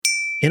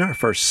In our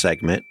first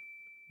segment,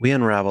 we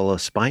unravel a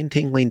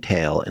spine-tingling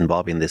tale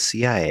involving the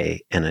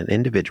CIA and an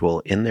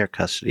individual in their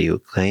custody who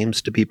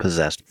claims to be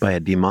possessed by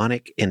a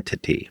demonic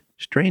entity.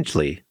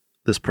 Strangely,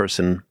 this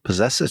person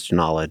possesses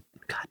knowledge.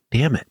 God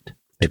damn it.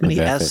 Too many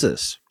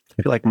S's. I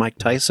feel like Mike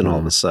Tyson all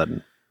of a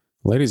sudden.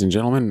 Ladies and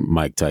gentlemen,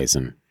 Mike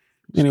Tyson.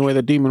 Anyway,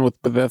 the demon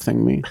with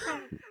possessing me.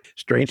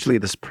 Strangely,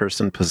 this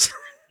person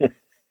I'm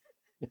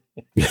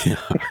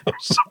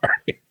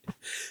sorry.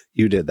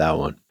 You did that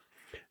one.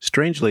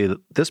 Strangely,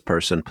 this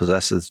person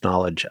possesses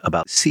knowledge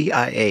about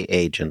CIA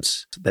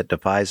agents that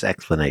defies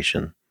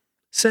explanation,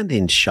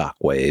 sending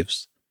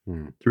shockwaves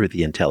through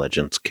the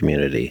intelligence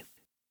community.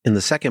 In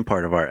the second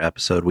part of our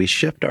episode, we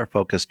shift our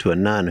focus to a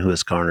nun who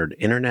has garnered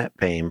internet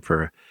fame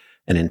for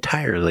an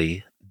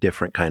entirely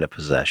different kind of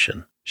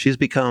possession. She's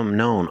become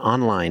known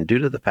online due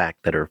to the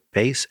fact that her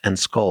face and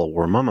skull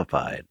were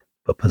mummified.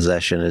 But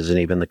possession isn't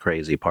even the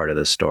crazy part of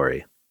this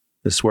story.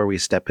 This is where we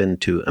step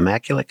into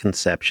Immaculate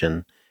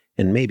Conception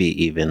and maybe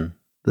even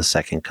the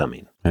Second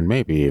Coming. And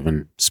maybe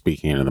even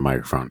speaking into the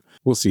microphone.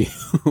 We'll see.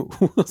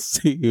 We'll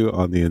see you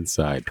on the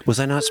inside. Was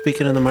I not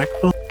speaking in the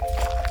microphone?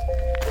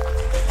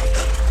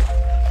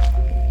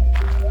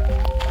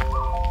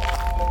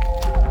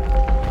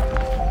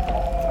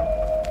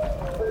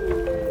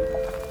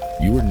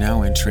 You are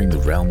now entering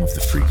the realm of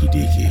the freaky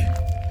deaky.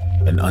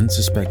 An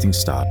unsuspecting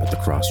stop at the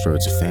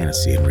crossroads of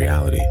fantasy and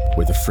reality,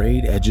 where the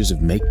frayed edges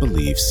of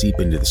make-believe seep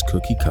into this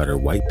cookie-cutter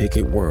white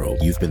picket world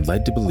you've been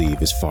led to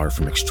believe is far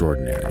from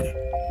extraordinary.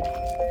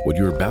 What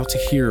you're about to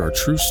hear are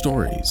true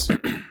stories.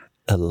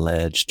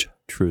 Alleged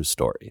true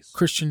stories.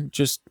 Christian,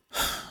 just...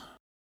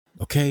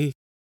 okay?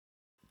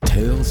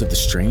 Tales of the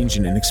strange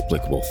and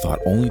inexplicable thought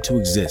only to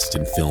exist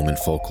in film and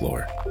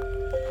folklore.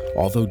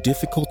 Although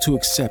difficult to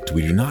accept,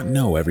 we do not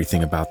know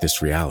everything about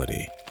this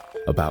reality.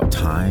 About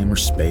time or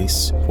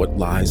space, what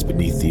lies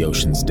beneath the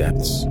ocean's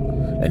depths.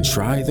 And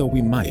try though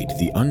we might,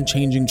 the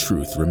unchanging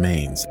truth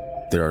remains.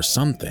 There are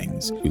some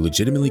things we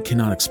legitimately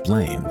cannot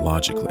explain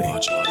logically.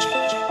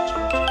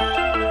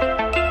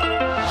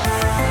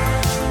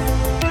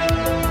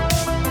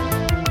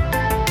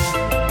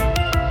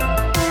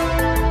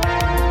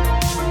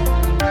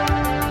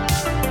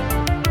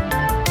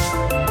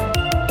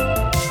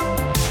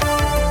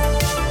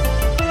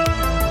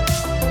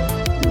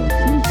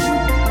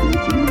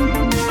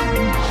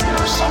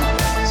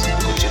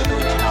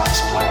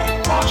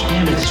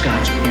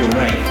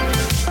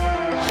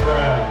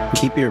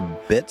 Keep your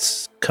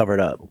bits covered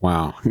up.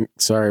 Wow.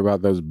 Sorry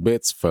about those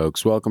bits,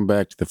 folks. Welcome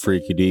back to the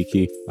Freaky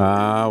Deaky.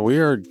 We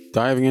are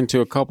diving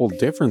into a couple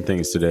different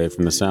things today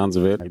from the sounds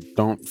of it. I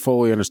don't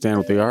fully understand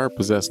what they are.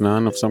 Possessed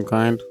nun of some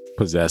kind.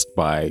 Possessed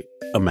by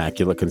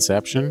Immaculate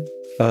Conception.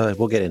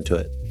 We'll get into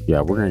it.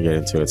 Yeah, we're going to get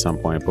into it at some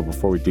point. But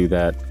before we do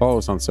that, follow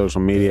us on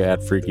social media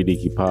at Freaky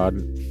Deaky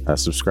Pod.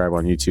 Subscribe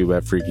on YouTube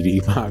at Freaky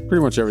Deaky Pod.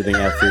 Pretty much everything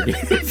at Freaky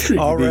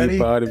Already?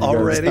 Deaky Pod.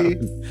 Already?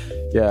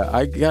 Yeah,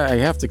 I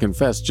have to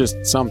confess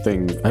just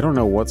something. I don't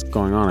know what's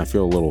going on. I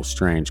feel a little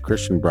strange.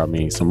 Christian brought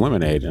me some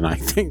lemonade, and I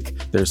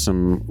think there's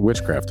some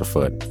witchcraft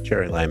afoot.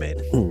 Cherry limeade.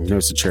 It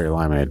was a cherry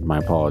limeade. My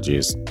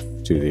apologies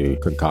to the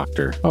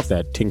concoctor of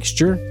that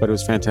tincture, but it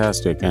was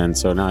fantastic. And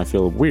so now I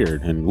feel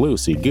weird and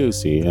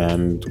loosey-goosey,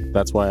 and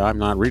that's why I'm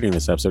not reading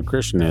this episode.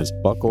 Christian is.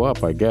 Buckle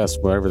up, I guess,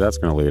 wherever that's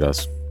going to lead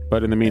us.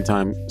 But in the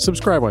meantime,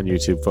 subscribe on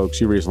YouTube, folks.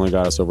 You recently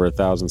got us over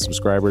 1,000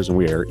 subscribers, and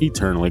we are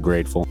eternally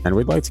grateful. And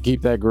we'd like to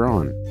keep that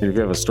growing. And if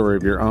you have a story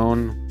of your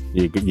own,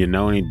 you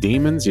know any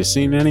demons? You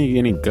seen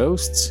any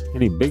ghosts?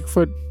 Any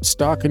Bigfoot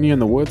stalking you in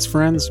the woods,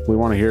 friends? We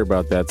want to hear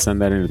about that.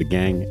 Send that into the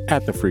gang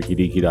at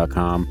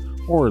thefreakydeaky.com.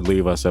 Or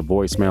leave us a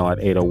voicemail at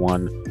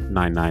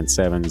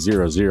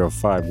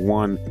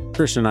 801-997-0051.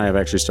 Christian and I have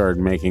actually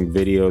started making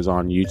videos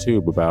on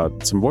YouTube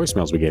about some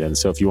voicemails we get in.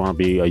 So if you want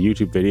to be a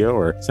YouTube video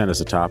or send us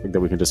a topic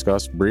that we can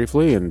discuss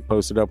briefly and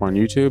post it up on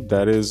YouTube,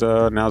 that is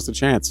now's the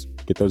chance.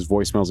 Get those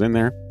voicemails in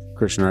there.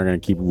 Christian and I are going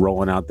to keep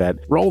rolling out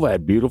roll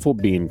that beautiful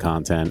bean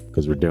content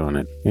because we're doing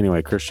it.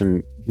 Anyway,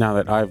 Christian, now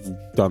that I've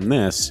done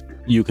this,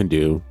 you can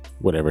do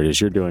whatever it is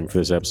you're doing for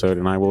this episode,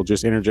 and I will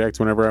just interject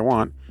whenever I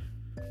want.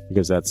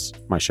 Because that's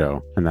my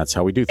show, and that's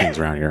how we do things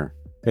around here,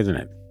 isn't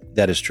it?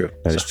 That is true.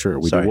 That is true.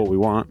 We do what we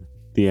want.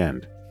 The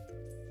end.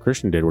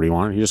 Christian did what he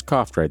wanted. He just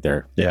coughed right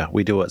there. Yeah,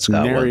 we do what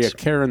Scott Nary wants. a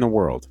care in the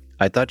world.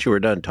 I thought you were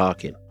done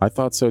talking. I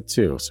thought so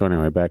too. So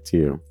anyway, back to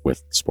you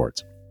with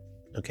sports.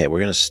 Okay, we're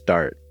going to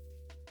start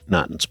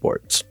not in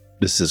sports.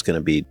 This is going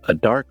to be a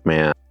dark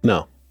man.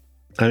 No,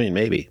 I mean,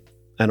 maybe.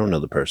 I don't know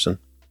the person.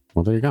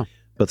 Well, there you go.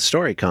 But the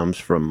story comes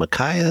from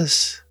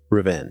Micaiah's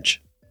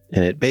Revenge.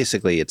 And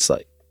it's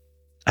like,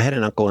 I had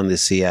an uncle in the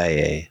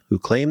CIA who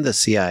claimed the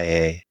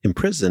CIA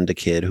imprisoned a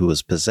kid who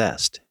was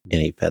possessed,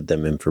 and he fed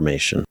them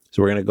information.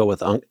 So we're going to go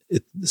with,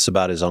 it's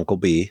about his Uncle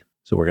B.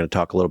 So we're going to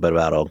talk a little bit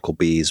about Uncle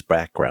B's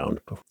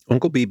background.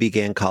 Uncle B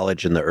began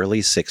college in the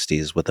early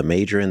 60s with a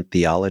major in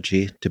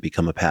theology to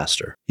become a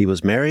pastor. He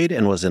was married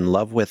and was in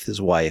love with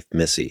his wife,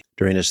 Missy.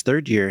 During his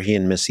third year, he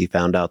and Missy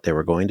found out they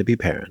were going to be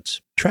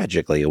parents.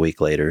 Tragically, a week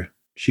later,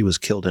 she was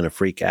killed in a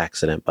freak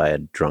accident by a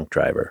drunk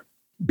driver.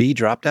 B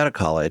dropped out of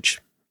college.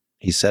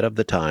 He said of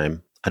the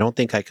time, I don't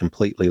think I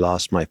completely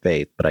lost my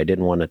faith, but I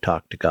didn't want to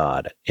talk to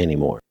God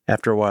anymore.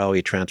 After a while,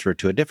 he transferred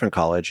to a different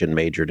college and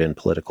majored in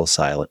political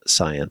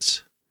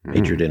science,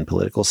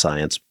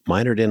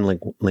 minored in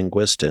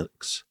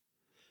linguistics,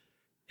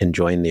 and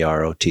joined the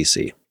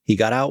ROTC. He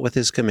got out with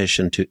his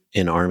commission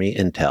in Army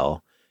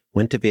Intel,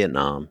 went to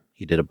Vietnam.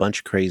 He did a bunch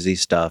of crazy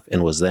stuff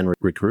and was then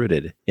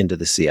recruited into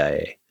the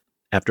CIA.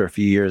 After a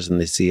few years in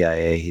the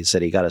CIA, he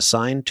said he got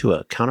assigned to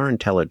a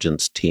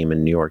counterintelligence team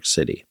in New York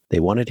City. They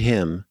wanted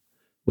him,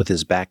 with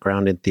his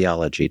background in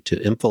theology,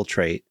 to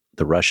infiltrate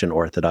the Russian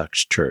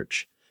Orthodox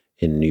Church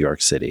in New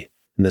York City.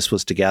 And this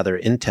was to gather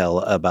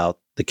intel about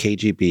the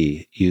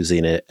KGB,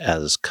 using it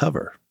as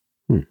cover.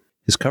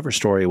 His cover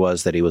story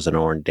was that he was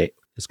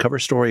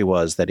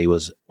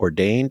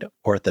ordained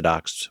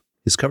Orthodox.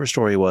 His cover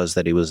story was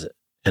that he was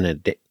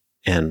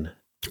an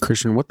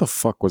Christian, what the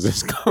fuck was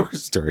this cover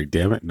story?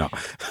 Damn it. No.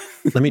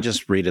 Let me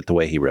just read it the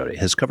way he wrote it.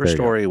 His cover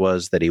story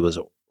was that he was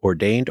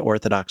ordained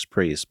Orthodox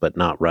priest, but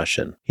not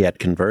Russian. He had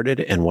converted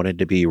and wanted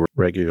to be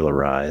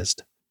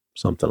regularized.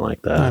 Something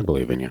like that. I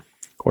believe in you.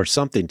 Or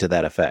something to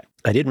that effect.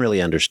 I didn't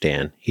really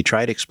understand. He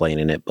tried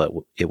explaining it, but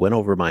it went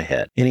over my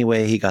head.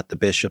 Anyway, he got the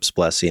bishop's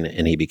blessing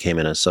and he became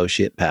an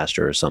associate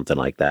pastor or something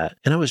like that.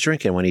 And I was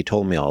drinking when he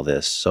told me all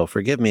this, so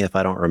forgive me if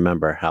I don't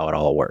remember how it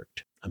all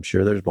worked. I'm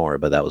sure there's more,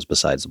 but that was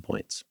besides the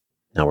points.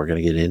 Now we're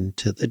going to get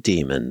into the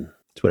demon.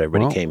 That's what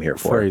everybody came here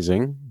for.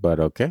 Phrasing, but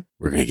okay.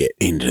 We're going to get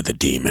into the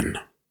demon.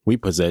 We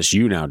possess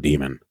you now,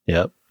 demon.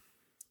 Yep.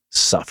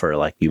 Suffer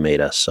like you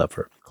made us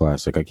suffer.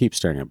 Classic. I keep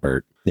staring at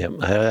Bert. Yep.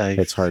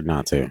 It's hard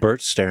not to.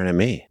 Bert's staring at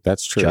me.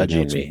 That's true.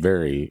 Judging me.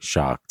 Very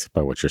shocked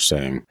by what you're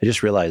saying. I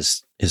just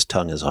realized his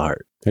tongue is a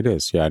heart. It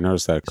is. Yeah, I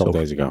noticed that a couple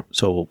days ago.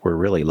 So we're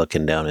really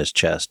looking down his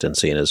chest and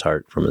seeing his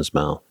heart from his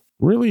mouth.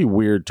 Really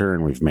weird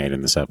turn we've made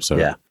in this episode.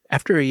 Yeah.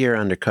 After a year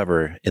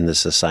undercover in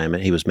this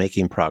assignment, he was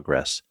making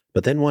progress.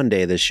 But then one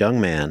day, this young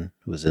man,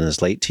 who was in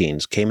his late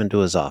teens, came into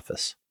his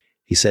office.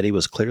 He said he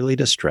was clearly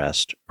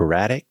distressed,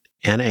 erratic,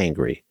 and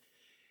angry.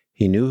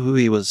 He knew who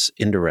he was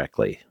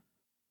indirectly.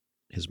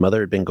 His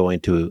mother had been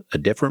going to a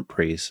different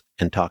priest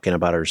and talking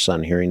about her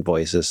son hearing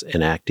voices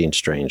and acting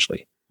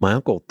strangely. My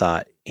uncle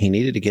thought he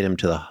needed to get him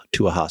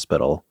to a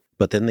hospital,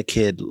 but then the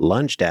kid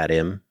lunged at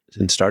him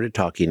and started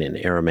talking in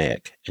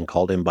Aramaic and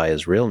called him by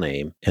his real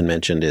name and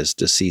mentioned his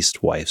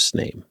deceased wife's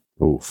name.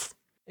 Oof.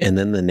 And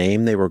then the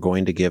name they were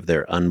going to give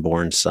their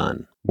unborn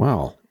son.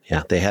 Wow.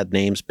 Yeah, they had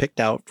names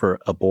picked out for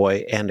a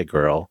boy and a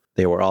girl.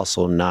 They were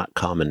also not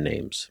common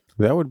names.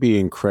 That would be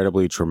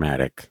incredibly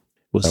traumatic.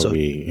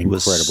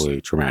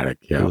 Traumatic.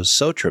 Yeah. It was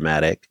so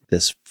traumatic,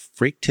 this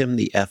freaked him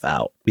the F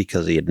out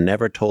because he had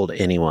never told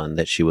anyone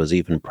that she was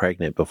even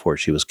pregnant before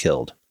she was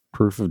killed.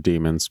 Proof of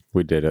demons.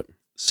 We did it.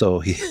 So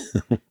he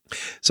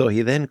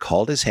then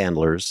called his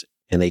handlers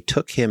and they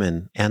took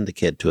him and the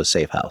kid to a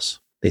safe house.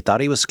 They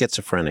thought he was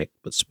schizophrenic,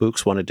 but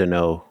spooks wanted to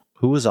know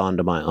who was on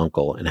to my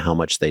uncle and how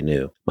much they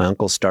knew. My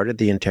uncle started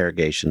the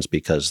interrogations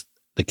because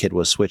the kid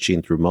was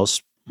switching through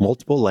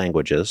multiple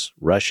languages,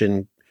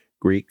 Russian,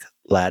 Greek,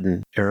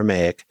 Latin,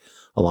 Aramaic,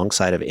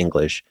 alongside of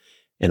English,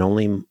 and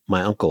only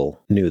my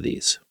uncle knew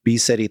these. B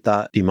said he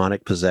thought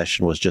demonic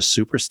possession was just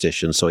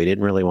superstition, so he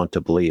didn't really want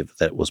to believe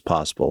that it was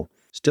possible.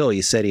 Still,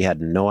 he said he had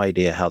no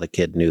idea how the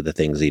kid knew the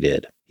things he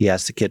did. He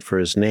asked the kid for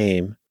his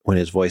name when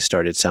his voice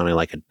started sounding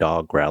like a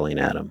dog growling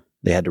at him.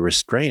 They had to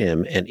restrain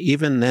him, and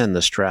even then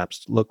the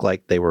straps looked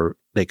like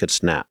they could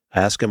snap.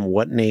 I asked him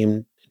what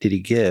name did he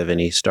give, and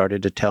he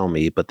started to tell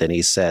me, but then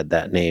he said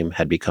that name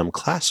had become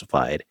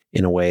classified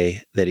in a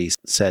way that he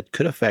said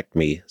could affect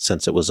me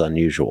since it was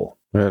unusual.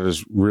 That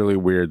is really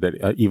weird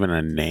that even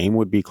a name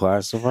would be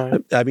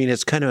classified. I mean,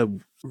 it's kind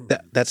of,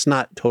 that's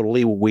not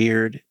totally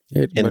weird.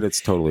 But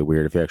it's totally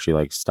weird if you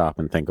actually stop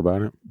and think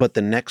about it. But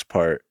the next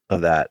part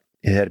of that,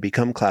 it had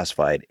become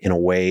classified in a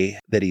way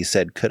that he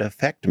said could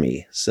affect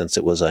me since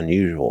it was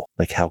unusual.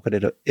 Like, how could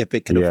it, if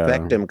it could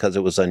affect him because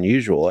it was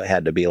unusual, it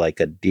had to be like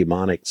a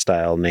demonic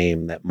style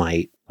name that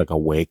might... Like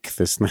awake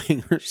this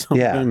thing or something?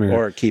 Yeah,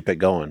 or keep it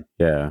going.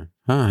 Yeah.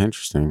 Oh,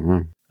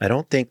 interesting. I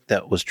don't think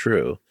that was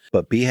true,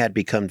 but B had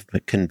become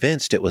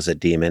convinced it was a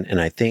demon,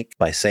 and I think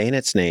by saying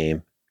its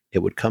name, it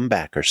would come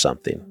back or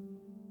something.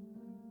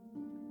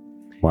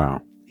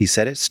 Wow. He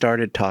said it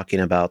started talking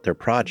about their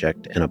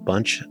project and a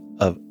bunch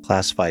of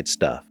classified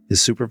stuff.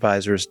 His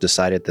supervisors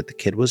decided that the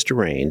kid was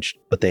deranged,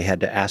 but they had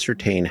to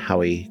ascertain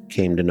how he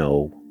came to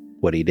know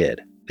what he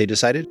did. They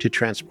decided to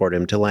transport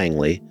him to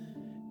Langley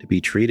to be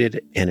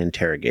treated and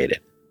interrogated.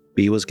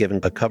 B was given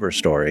a cover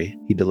story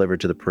he delivered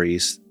to the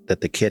priest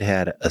that the kid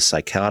had a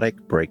psychotic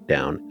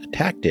breakdown,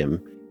 attacked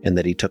him, and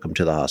that he took him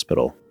to the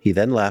hospital. He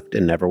then left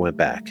and never went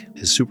back.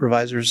 His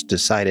supervisors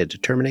decided to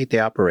terminate the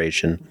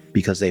operation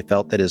because they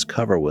felt that his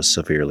cover was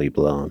severely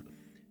blown,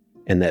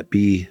 and that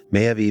B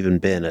may have even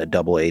been a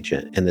double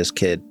agent, and this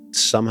kid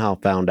somehow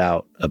found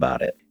out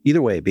about it.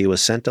 Either way, B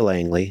was sent to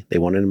Langley. They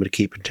wanted him to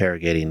keep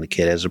interrogating the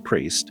kid as a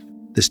priest.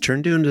 This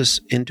turned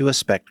into a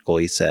spectacle,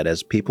 he said,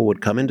 as people would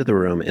come into the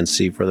room and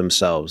see for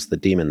themselves the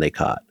demon they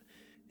caught,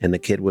 and the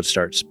kid would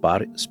start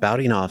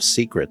spouting off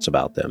secrets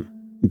about them.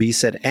 B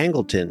said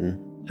Angleton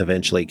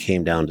eventually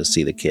came down to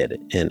see the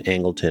kid, and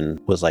Angleton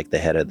was like the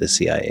head of the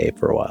CIA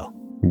for a while.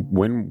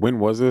 When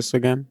was this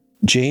again?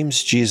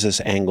 James Jesus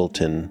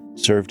Angleton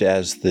served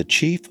as the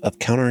chief of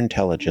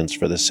counterintelligence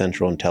for the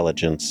Central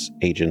Intelligence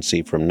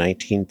Agency from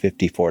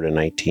 1954 to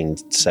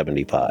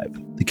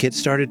 1975. The kid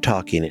started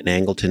talking, and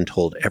Angleton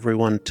told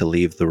everyone to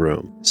leave the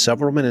room.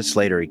 Several minutes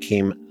later, he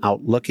came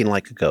out looking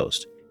like a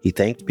ghost. He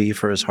thanked B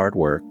for his hard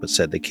work, but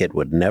said the kid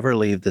would never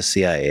leave the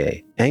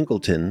CIA.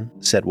 Angleton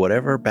said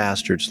whatever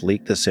bastards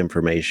leaked this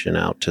information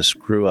out to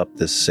screw up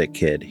this sick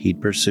kid,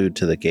 he'd pursued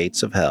to the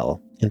gates of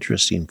hell.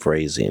 Interesting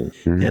phrasing.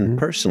 And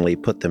personally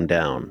put them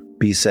down.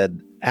 B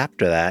said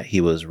after that,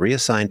 he was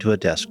reassigned to a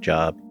desk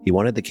job. He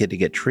wanted the kid to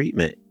get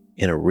treatment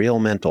in a real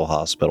mental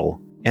hospital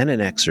and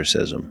an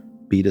exorcism.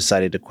 B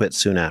decided to quit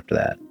soon after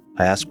that.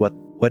 I asked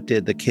what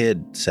did the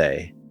kid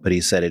say, but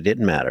he said it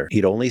didn't matter.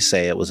 He'd only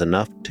say it was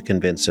enough to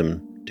convince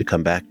him to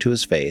come back to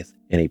his faith,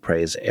 and he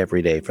prays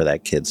every day for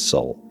that kid's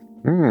soul.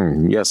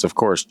 Yes, of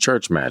course,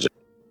 church magic.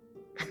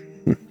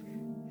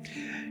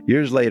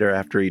 Years later,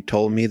 after he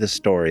told me the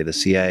story, the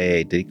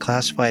CIA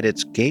declassified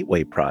its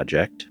Gateway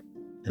project,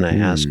 and I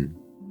asked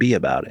B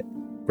about it.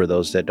 For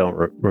those that don't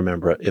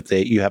remember, if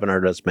you haven't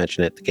heard us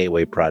mention it, the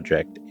Gateway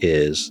project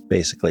is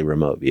basically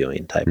remote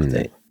viewing type of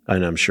thing.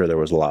 And I'm sure there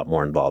was a lot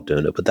more involved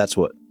in it, but that's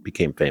what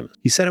became famous.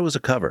 He said it was a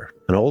cover.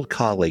 An old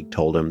colleague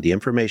told him the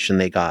information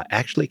they got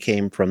actually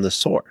came from the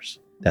source.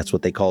 That's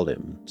what they called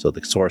him. So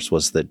the source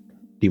was the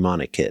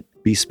demonic kid.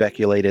 B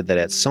speculated that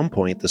at some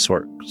point the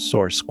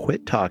source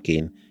quit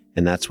talking,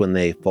 and that's when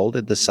they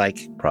folded the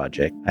psychic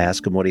project. I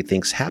asked him what he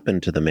thinks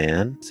happened to the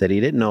man. Said he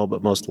didn't know,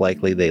 but most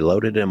likely they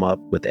loaded him up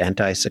with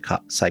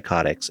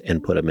antipsychotics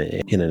and put him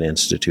in an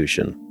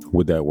institution.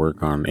 Would that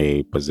work on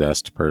a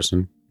possessed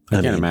person?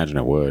 I can't imagine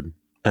it would.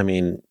 I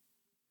mean,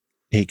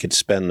 he could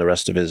spend the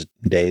rest of his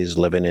days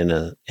living in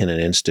an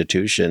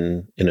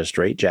institution in a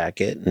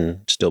straitjacket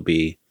and still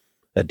be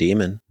a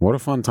demon. What a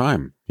fun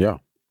time. Yeah,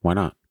 why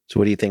not? So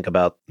what do you think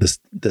about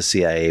the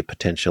CIA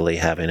potentially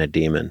having a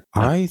demon?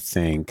 I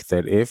think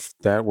that if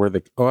that were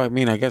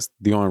I guess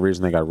the only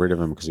reason they got rid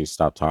of him because he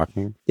stopped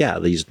talking. Yeah,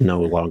 he's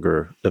no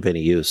longer of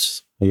any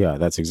use. Yeah,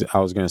 I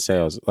was going to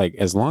say,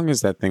 as long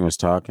as that thing was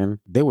talking,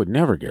 they would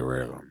never get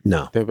rid of him.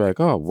 No. They'd be like,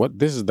 oh,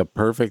 this is the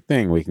perfect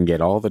thing. We can get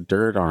all the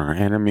dirt on our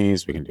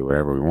enemies. We can do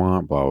whatever we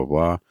want, blah, blah,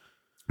 blah.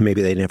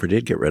 Maybe they never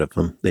did get rid of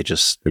him. They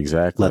just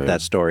let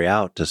that story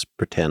out to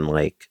pretend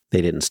like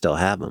they didn't still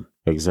have him.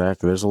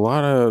 Exactly. There's a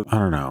lot of, I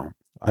don't know.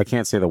 I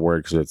can't say the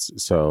word because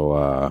it's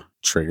so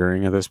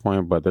triggering at this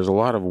point, but there's a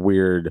lot of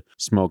weird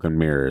smoke and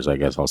mirrors, I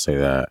guess I'll say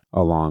that,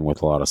 along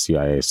with a lot of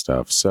CIA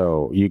stuff.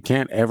 So you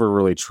can't ever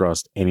really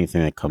trust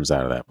anything that comes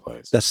out of that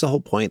place. That's the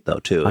whole point, though,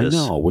 too. I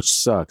know, which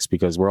sucks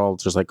because we're all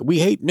just like, we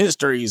hate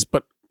mysteries,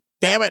 but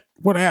damn it,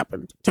 what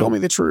happened? Tell me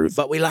the truth.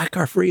 But we like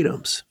our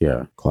freedoms.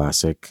 Yeah,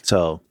 classic.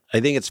 So I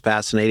think it's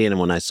fascinating. And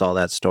when I saw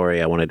that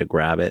story, I wanted to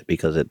grab it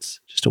because it's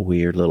just a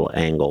weird little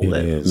angle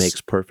that makes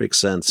perfect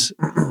sense.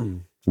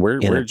 Where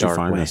did you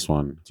find this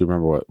one? Do you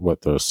remember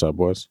what the sub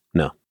was?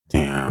 No.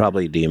 Damn.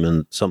 Probably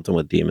something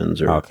with demons.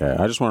 Okay.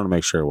 I just wanted to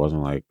make sure it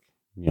wasn't like,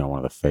 one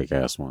of the fake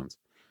ass ones.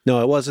 No,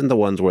 it wasn't the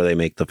ones where they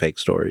make the fake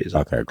stories.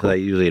 Okay, cool.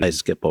 I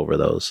skip over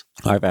those.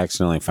 I've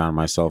accidentally found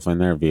myself in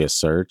there via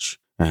search,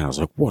 and I was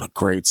like, what a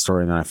great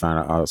story. And then I found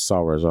out, I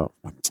saw where it was up.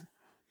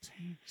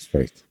 It's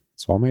fake.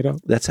 It's all made up.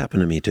 That's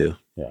happened to me too.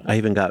 Yeah. I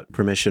even got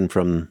permission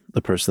from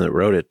the person that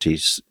wrote it to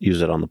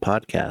use it on the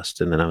podcast.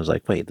 And then I was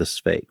like, wait, this is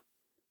fake.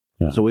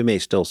 Yeah. So we may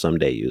still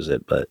someday use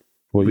it, but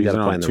we got to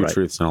find the right. Two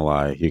Truths and a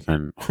Lie. You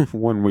can,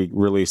 when we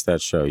release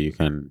that show, you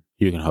can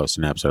host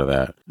an episode of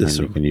that, and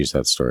you can use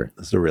that story.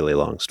 It's a really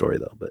long story,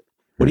 though. But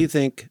what do you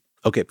think?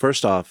 Okay,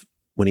 first off,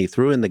 when he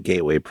threw in the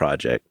Gateway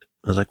Project,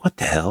 I was like, what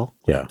the hell?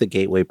 Yeah. The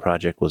Gateway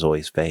Project was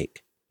always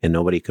fake, and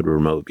nobody could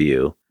remote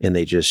view, and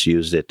they just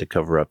used it to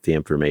cover up the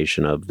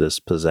information of this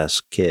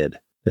possessed kid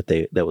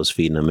that was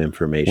feeding them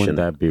information. Wouldn't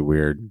that be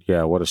weird?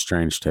 Yeah, what a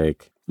strange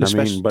take.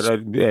 But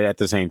at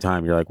the same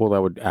time, you're like, well,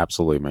 that would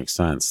absolutely make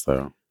sense,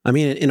 though. I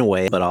mean, in a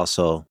way, but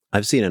also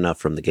I've seen enough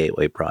from the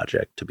Gateway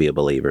Project to be a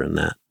believer in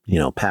that.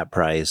 Pat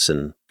Price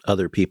and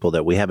other people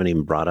that we haven't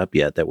even brought up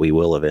yet that we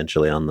will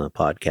eventually on the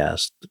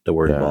podcast that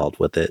were involved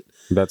with it.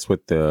 That's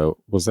with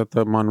was that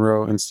the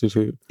Monroe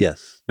Institute?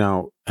 Yes.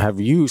 Now, have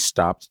you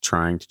stopped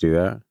trying to do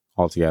that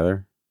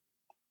altogether?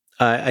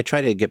 I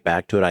try to get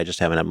back to it. I just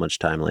haven't had much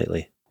time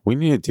lately. We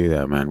need to do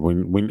that, man.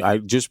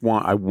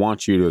 I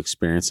want you to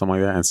experience something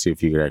like that and see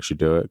if you could actually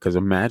do it. Because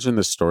imagine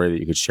the story that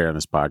you could share on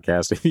this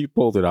podcast if you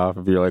pulled it off.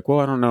 If you're like,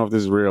 well, I don't know if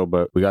this is real,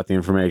 but we got the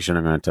information.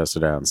 I'm going to test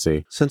it out and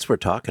see. Since we're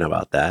talking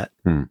about that,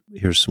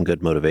 here's some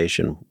good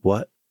motivation.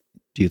 What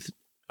do you?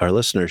 Our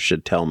listeners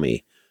should tell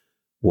me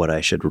what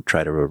I should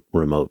try to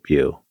remote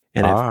view.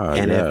 And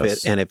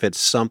if it's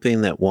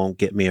something that won't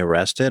get me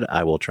arrested,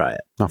 I will try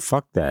it. No,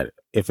 fuck that.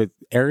 If it's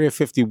Area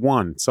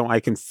 51, so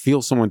I can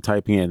feel someone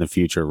typing it in the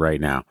future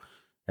right now.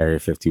 Area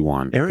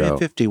 51. Area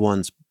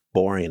 51's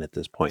boring at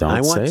this point.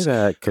 Don't say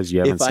that because you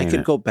haven't if seen I could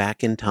it. go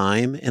back in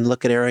time and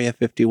look at Area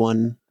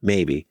 51,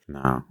 maybe.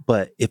 No.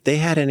 But if they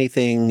had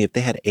anything, if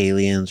they had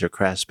aliens or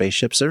crashed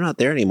spaceships, they're not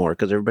there anymore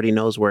because everybody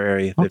knows where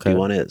Area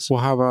 51 is.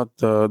 Well, how about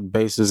the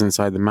bases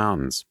inside the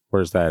mountains?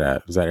 Where's that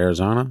at? Is that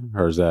Arizona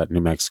or is that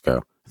New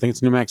Mexico? I think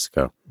it's New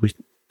Mexico.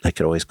 I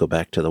could always go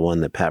back to the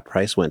one that Pat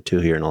Price went to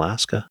here in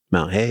Alaska,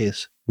 Mount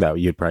Hayes. That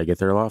you'd probably get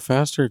there a lot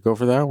faster. Go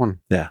for that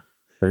one. Yeah.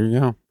 There you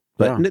go.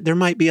 But there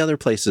might be other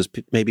places,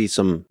 maybe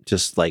some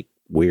just like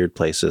weird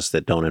places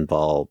that don't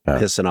involve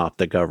pissing off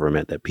the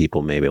government that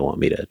people maybe want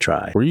me to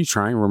try. Were you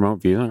trying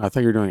remote viewing? I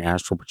thought you were doing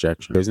astral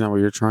projection. Isn't that what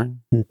you're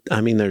trying?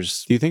 I mean, Do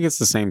you think it's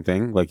the same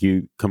thing? Like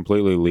you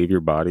completely leave your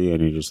body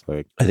and you just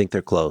like... I think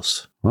they're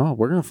close. Well,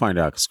 we're going to find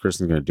out because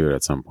Kristen's going to do it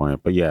at some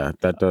point. But yeah,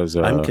 that does...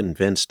 I'm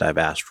convinced I've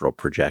astral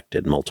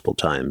projected multiple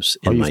times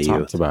in my youth.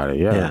 Talked about it,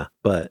 yeah.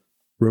 But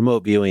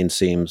remote viewing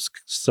seems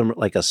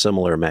like a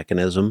similar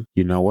mechanism.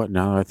 You know what?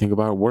 Now that I think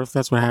about it, what if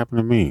that's what happened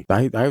to me?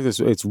 I have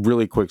this, it's a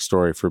really quick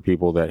story for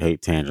people that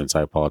hate tangents.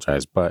 I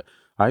apologize. But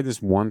I had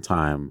this one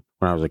time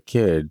when I was a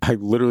kid, I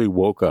literally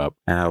woke up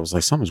and I was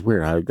like, something's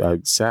weird. I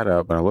sat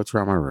up and I looked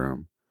around my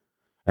room.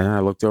 And then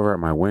I looked over at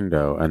my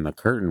window and the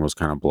curtain was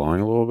kind of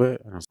blowing a little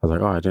bit. And I was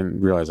like, oh, I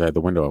didn't realize I had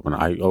the window open.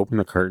 I opened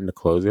the curtain to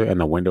close it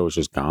and the window was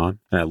just gone.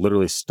 And I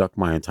literally stuck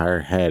my entire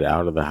head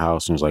out of the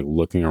house and was like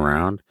looking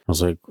around. I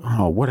was like,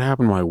 oh, what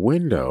happened to my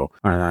window?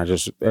 And I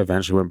just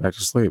eventually went back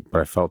to sleep.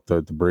 But I felt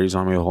the breeze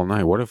on me the whole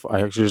night. What if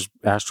I actually just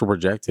astral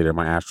projected and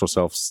my astral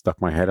self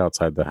stuck my head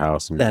outside the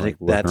house? And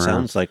that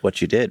sounds like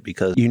what you did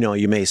because,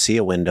 you may see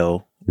a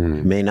window, you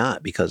may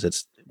not, because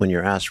it's when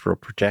you're astral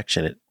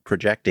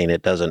projecting,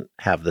 it doesn't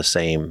have the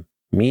same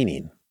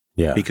meaning.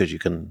 Yeah. Because you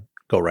can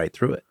go right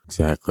through it.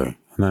 Exactly.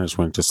 And then I just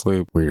went to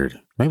sleep. Weird.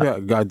 Maybe,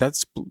 God,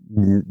 that's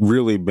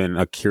really been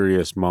a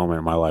curious moment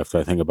in my life that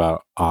I think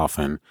about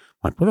often.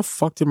 Like, where the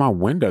fuck did my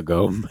window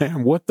go?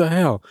 Man, what the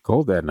hell?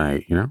 Cold that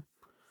night,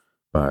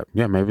 But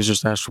yeah, maybe it's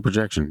just astral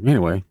projection.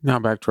 Anyway, now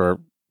back to our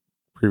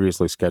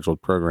previously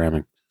scheduled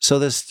programming. So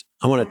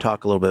I want to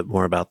talk a little bit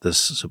more about this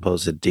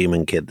supposed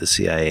demon kid the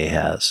CIA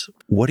has.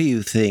 What do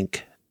you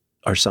think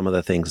are some of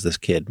the things this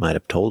kid might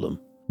have told him?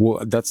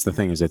 Well, that's the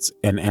thing is it's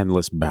an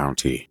endless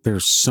bounty.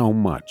 There's so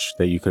much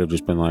that you could have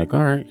just been like,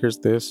 all right, here's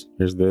this,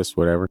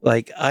 whatever.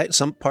 Like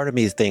some part of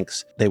me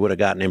thinks they would have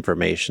gotten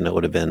information that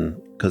would have been,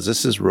 because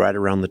this is right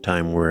around the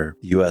time where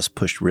the U.S.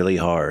 pushed really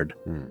hard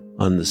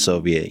on the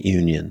Soviet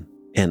Union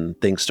and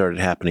things started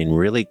happening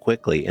really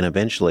quickly. And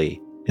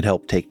eventually it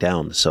helped take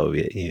down the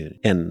Soviet Union.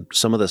 And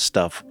some of the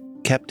stuff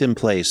kept in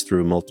place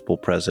through multiple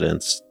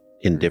presidents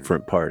in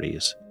different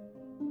parties.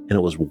 And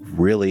it was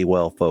really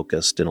well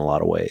focused in a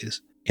lot of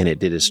ways. And it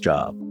did its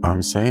job.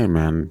 I'm saying,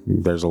 man,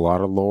 there's a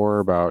lot of lore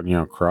about,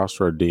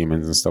 crossroad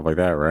demons and stuff like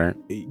that, right?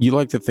 You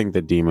like to think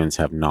that demons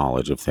have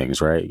knowledge of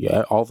things, right?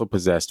 Yeah, all the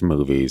possessed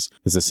movies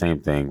is the same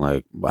thing.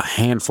 Like a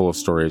handful of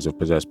stories of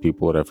possessed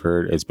people that I've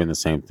heard, it's been the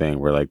same thing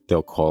where like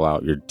they'll call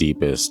out your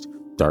deepest,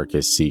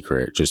 darkest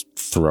secret, just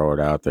throw it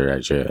out there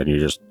at you. And you're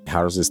just,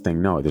 how does this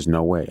thing know? There's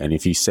no way. And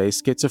if you say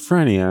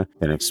schizophrenia,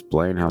 then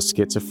explain how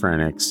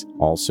schizophrenics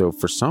also,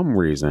 for some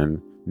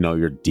reason, know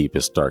your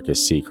deepest,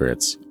 darkest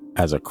secrets.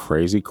 As a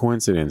crazy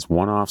coincidence,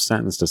 one-off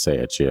sentence to say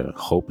at you,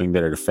 hoping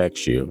that it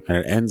affects you. And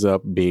it ends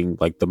up being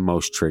like the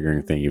most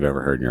triggering thing you've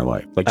ever heard in your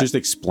life. Like, just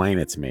explain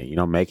it to me,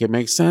 make it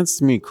make sense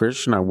to me,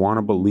 Christian. I want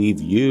to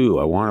believe you.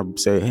 I want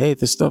to say, hey,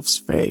 this stuff's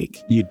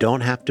fake. You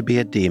don't have to be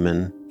a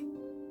demon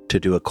to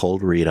do a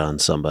cold read on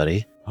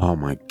somebody. Oh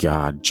my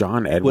God.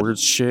 John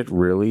Edwards shit,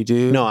 really,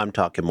 dude? No, I'm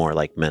talking more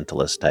like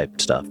mentalist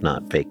type stuff,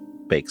 not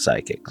fake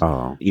psychics.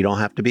 Oh. You don't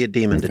have to be a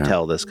demon to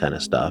tell this kind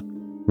of stuff.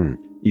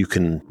 You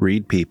can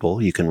read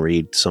people, you can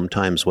read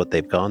sometimes what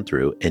they've gone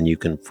through, and you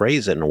can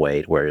phrase it in a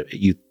way where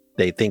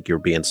they think you're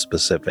being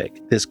specific.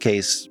 This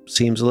case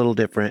seems a little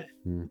different,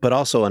 but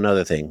also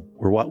another thing,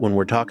 when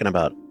we're talking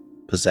about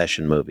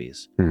possession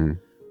movies,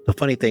 the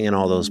funny thing in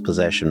all those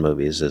possession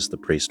movies is the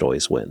priest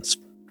always wins.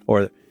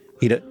 Or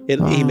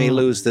he may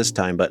lose this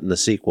time, but in the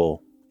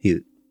sequel, he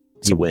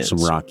wins. Some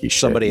rocky shit.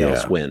 Somebody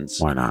else wins.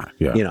 Why not?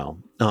 Yeah.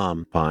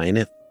 Fine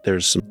if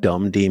there's some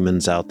dumb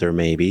demons out there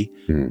maybe,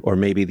 or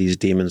maybe these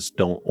demons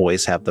don't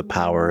always have the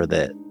power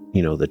that,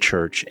 the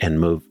church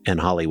and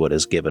Hollywood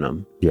has given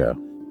them. Yeah.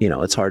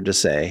 It's hard to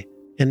say.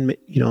 And,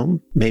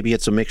 maybe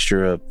it's a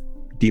mixture of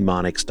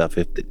demonic stuff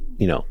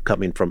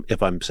coming from,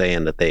 if I'm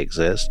saying that they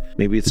exist,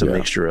 maybe it's a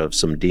mixture of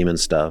some demon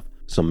stuff,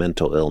 some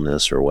mental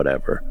illness or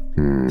whatever.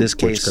 This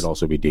case, which could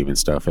also be demon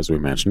stuff, as we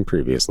mentioned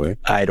previously.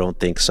 I don't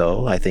think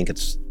so. I think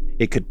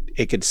it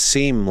could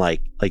seem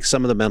like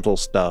some of the mental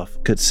stuff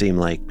could seem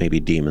like maybe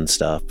demon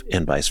stuff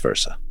and vice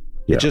versa.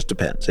 Yeah. It just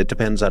depends. It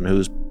depends on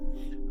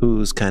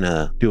who's kind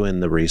of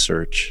doing the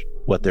research,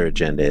 what their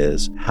agenda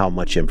is, how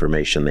much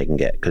information they can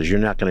get, because you're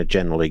not going to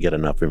generally get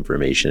enough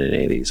information in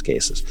any of these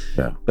cases.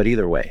 Yeah. But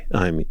either way,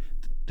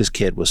 this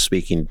kid was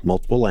speaking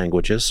multiple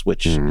languages,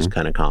 which is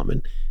kind of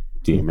common,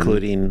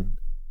 including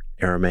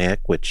Aramaic,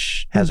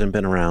 which hasn't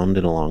been around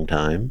in a long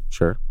time.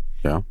 Sure.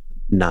 Yeah.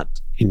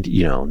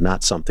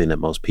 Not something that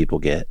most people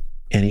get.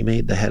 And he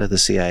made the head of the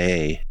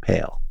CIA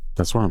pale.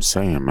 That's what I'm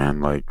saying, man.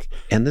 Like,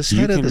 and this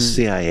head of the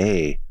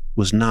CIA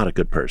was not a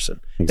good person.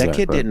 Exactly. That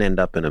kid didn't end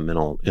up in a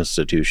mental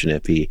institution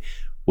if he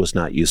was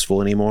not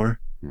useful anymore,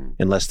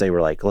 unless they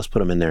were like, let's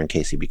put him in there in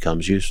case he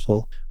becomes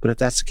useful. But if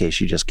that's the case,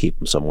 you just keep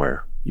him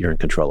somewhere you're in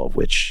control of,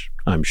 which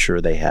I'm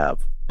sure they have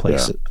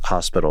places,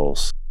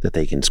 hospitals that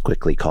they can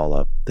quickly call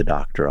up the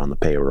doctor on the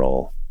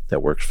payroll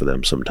that works for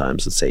them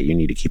sometimes and say, you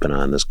need to keep an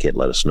eye on this kid,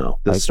 let us know.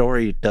 The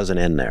story doesn't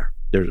end there,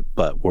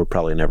 but we're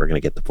probably never going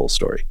to get the full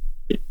story.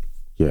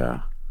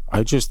 Yeah.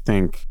 I just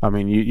think, I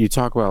mean, you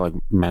talk about like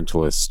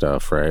mentalist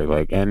stuff, right?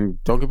 Like,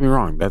 and don't get me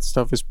wrong, that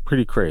stuff is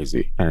pretty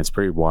crazy and it's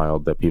pretty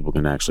wild that people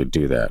can actually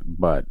do that.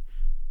 But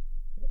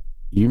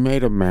you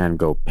made a man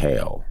go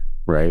pale,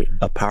 right?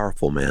 A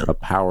powerful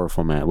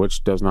man,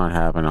 which does not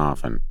happen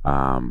often.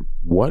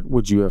 What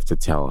would you have to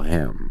tell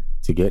him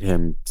to get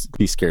him to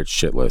be scared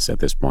shitless at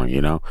this point,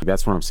 you know?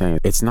 That's what I'm saying.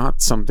 It's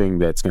not something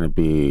that's going to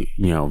be,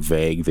 you know,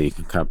 vague that you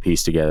can kind of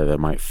piece together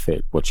that might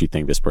fit what you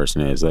think this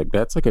person is. Like,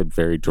 that's like a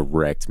very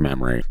direct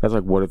memory. That's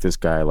like, what if this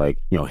guy, like,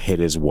 you know, hit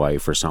his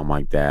wife or something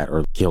like that,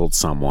 or killed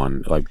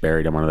someone, like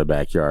buried him under the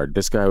backyard?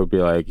 This guy would be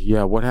like,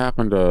 yeah, what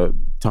happened to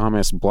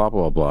Thomas, blah,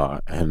 blah, blah.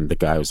 And the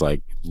guy was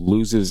like,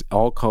 loses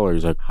all color.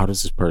 He's like, how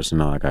does this person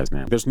know that guy's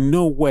name? There's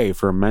no way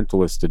for a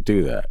mentalist to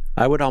do that.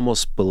 I would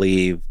almost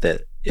believe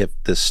that if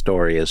this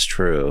story is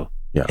true,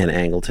 and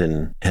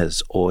Angleton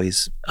has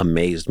always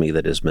amazed me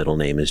that his middle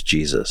name is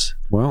Jesus.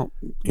 Well,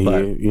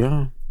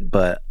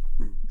 but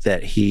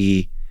that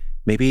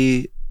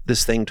maybe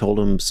this thing told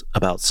him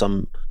about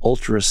some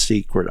ultra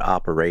secret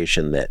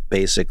operation that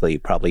basically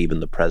probably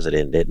even the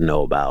president didn't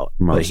know about,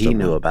 but he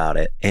knew about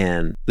it.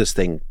 And this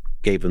thing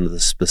gave him the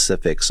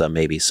specifics of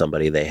maybe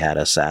somebody they had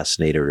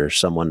assassinated or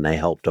someone they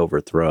helped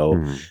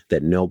overthrow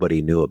that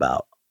nobody knew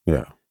about.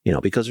 Yeah. You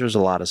know, because there's a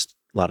lot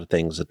of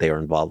things that they were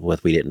involved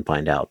with we didn't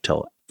find out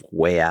till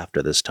way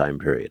after this time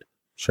period.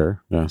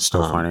 Sure. Yeah.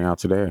 Still finding out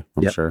today,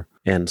 I'm sure.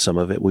 And some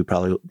of it we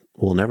probably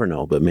will never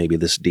know, but maybe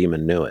this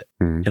demon knew it.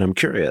 And I'm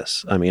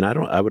curious. I mean,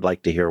 I would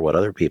like to hear what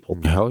other people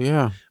know. Hell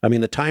yeah. I mean,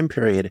 the time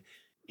period,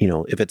 you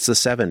know, if it's the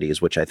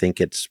 70s, which I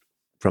think it's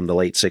from the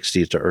late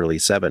 60s to early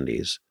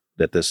 70s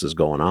that this is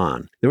going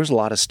on, there was a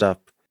lot of stuff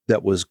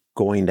that was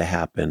going to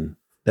happen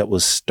that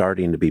was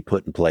starting to be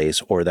put in place,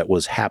 or that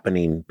was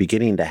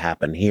beginning to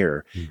happen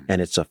here,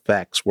 and its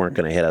effects weren't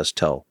going to hit us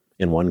till,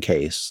 in one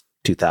case,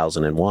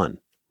 2001.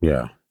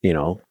 Yeah. You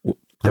know,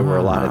 there were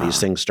a lot of these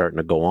things starting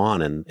to go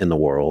on in the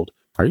world.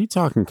 Are you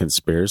talking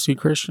conspiracy,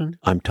 Christian?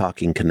 I'm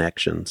talking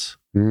connections.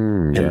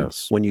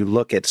 Yes. When you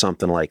look at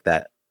something like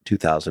that,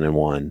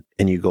 2001,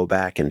 and you go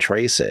back and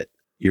trace it,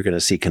 you're going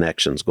to see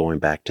connections going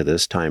back to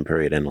this time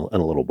period and a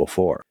little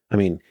before. I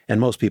mean,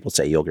 and most people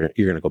say you're going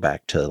to go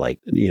back to, like,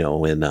 you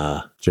know, in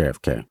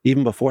JFK,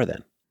 even before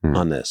then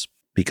on this,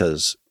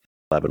 because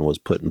 11 was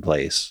put in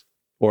place,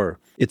 or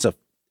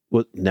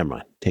never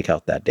mind, take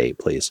out that date,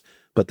 please.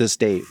 But this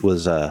date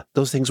was,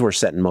 those things were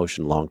set in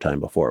motion a long time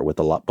before with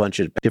a bunch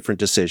of different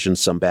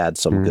decisions, some bad,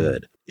 some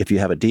good. If you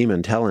have a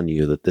demon telling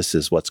you that this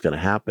is what's going to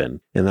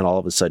happen, and then all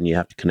of a sudden you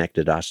have to connect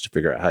the dots to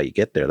figure out how you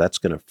get there, that's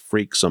going to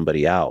freak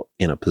somebody out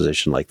in a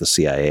position like the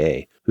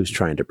CIA, who's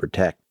trying to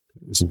protect.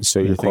 So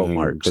you're thinking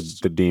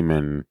the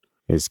demon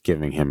is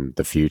giving him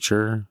the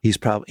future? He's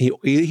probably,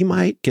 he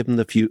might give him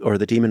the future, or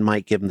the demon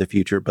might give him the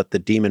future, but the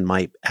demon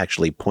might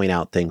actually point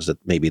out things that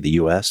maybe the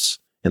U.S.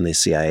 and the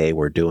CIA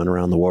were doing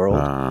around the world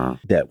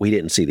that we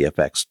didn't see the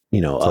effects,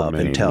 you know, of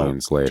until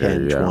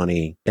later, 10,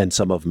 20, and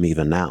some of them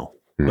even now.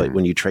 But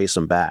when you trace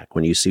them back,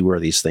 when you see where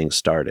these things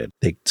started,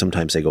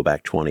 sometimes they go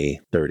back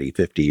 20, 30,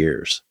 50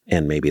 years.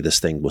 And maybe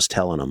this thing was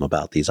telling them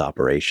about these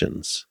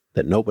operations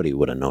that nobody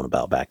would have known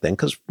about back then,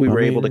 because we were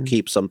able to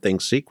keep some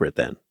things secret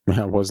then.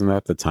 Yeah, wasn't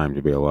that the time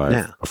to be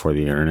alive before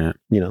the internet?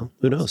 You know,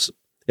 who knows?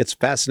 It's a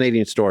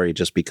fascinating story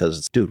just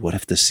because, dude, what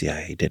if the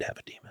CIA did have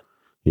a demon?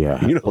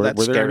 Yeah. You know, were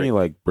that's there scary. any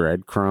like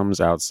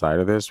breadcrumbs outside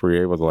of this? Were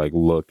you able to like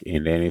look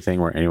into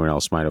anything where anyone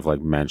else might have like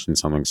mentioned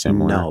something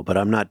similar? No, but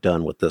I'm not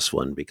done with this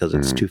one because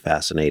it's too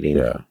fascinating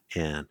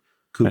and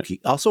kooky.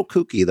 Also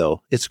kooky,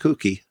 though. It's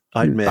kooky,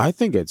 I admit. I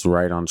think it's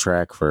right on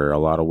track for a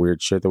lot of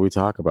weird shit that we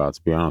talk about,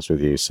 to be honest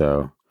with you.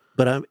 So,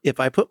 but if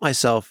I put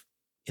myself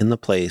in the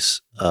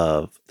place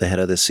of the head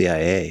of the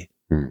CIA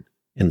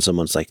and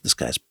someone's like, this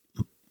guy's,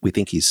 we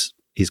think he's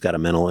got a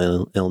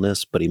mental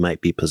illness, but he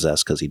might be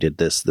possessed because he did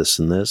this, this,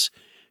 and this.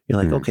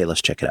 You're like, okay,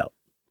 let's check it out.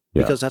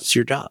 Because that's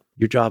your job.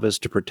 Your job is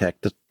to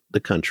protect the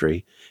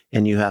country,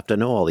 and you have to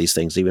know all these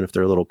things, even if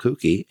they're a little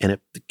kooky. And if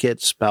the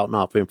kid's spouting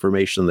off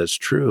information that's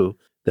true,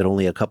 that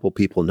only a couple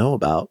people know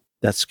about,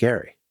 that's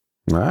scary.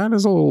 That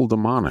is a little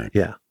demonic.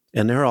 Yeah.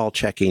 And they're all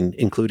checking,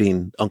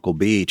 including Uncle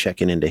B,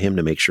 checking into him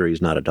to make sure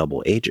he's not a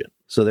double agent.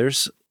 So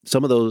there's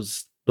some of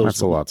those.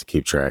 That's a lot to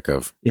keep track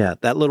of. Yeah.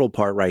 That little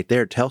part right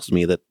there tells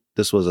me that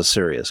this was a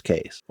serious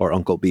case, or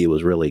Uncle B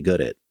was really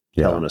good at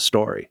telling a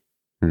story.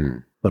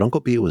 But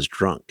Uncle B was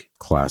drunk.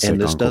 Classic. And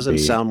this Uncle doesn't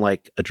B. sound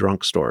like a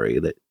drunk story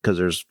because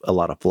there's a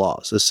lot of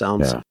flaws. This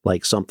sounds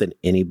like something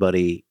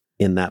anybody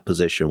in that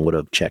position would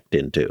have checked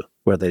into,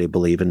 whether they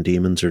believe in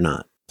demons or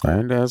not.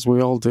 And as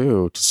we all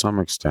do to some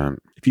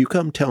extent. If you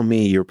come tell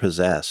me you're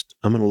possessed,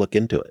 I'm going to look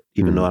into it,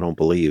 even though I don't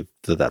believe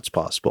that that's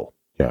possible.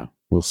 Yeah,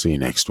 we'll see you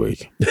next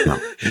week. No.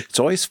 It's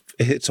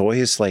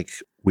always like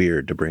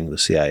weird to bring the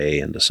CIA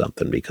into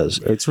something because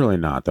It's really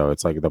not, though.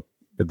 It's like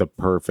the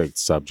perfect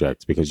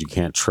subject because you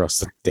can't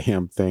trust the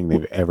damn thing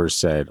they've ever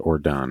said or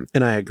done.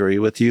 And I agree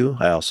with you.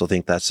 I also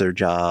think that's their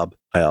job.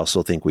 I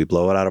also think we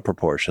blow it out of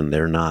proportion.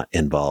 They're not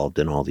involved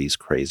in all these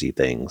crazy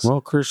things.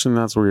 Well, Christian,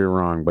 that's where you're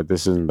wrong, but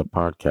this isn't the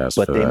podcast.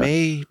 But for they that.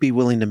 may be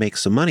willing to make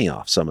some money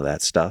off some of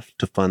that stuff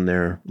to fund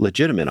their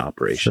legitimate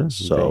operations.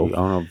 Sure. So They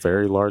own a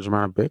very large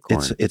amount of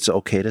Bitcoin. it's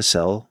okay to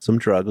sell some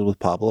drugs with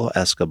Pablo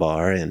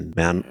Escobar and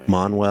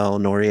Manuel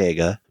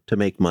Noriega to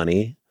make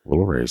money. A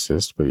little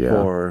racist, but yeah.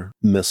 Or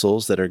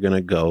missiles that are going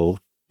to go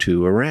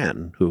to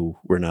Iran, who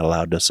we're not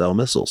allowed to sell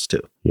missiles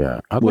to. Yeah.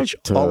 Which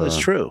all is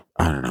true.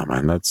 I don't know,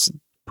 man. That's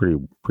pretty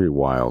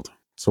wild.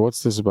 So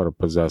what's this about a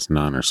possessed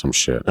nun or some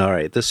shit? All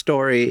right. The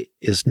story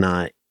is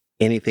not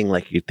anything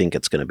like you think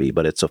it's going to be,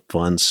 but it's a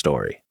fun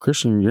story.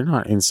 Christian, you're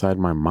not inside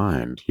my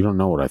mind. You don't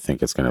know what I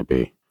think it's going to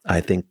be. I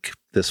think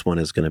this one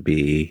is going to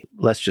be,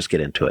 let's just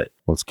get into it.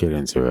 Let's get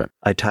into it.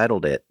 I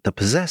titled it, The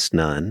Possessed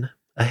Nun,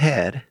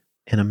 Ahead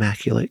in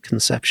Immaculate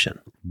Conception.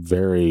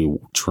 Very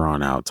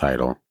drawn out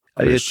title.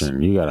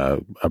 Christian, you got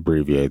to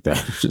abbreviate that.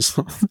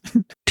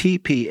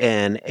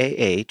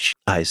 TPNAHIC.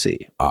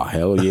 Oh,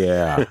 hell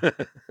yeah.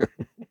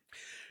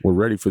 We're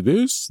ready for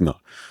this? No.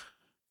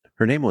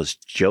 Her name was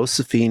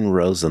Josephine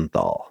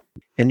Rosenthal.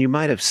 And you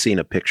might have seen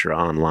a picture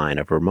online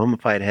of her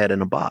mummified head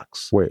in a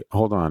box. Wait,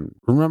 hold on.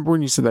 Remember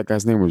when you said that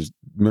guy's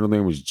middle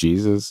name was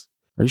Jesus?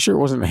 Are you sure it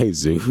wasn't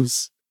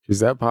Jesus? Is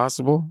that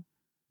possible?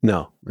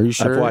 No. Are you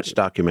sure? I've watched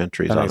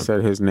documentaries and on I him.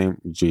 said his name,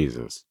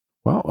 Jesus.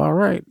 Well, all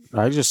right.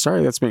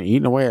 Sorry, that's been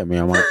eating away at me.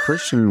 I'm like,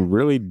 Christian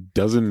really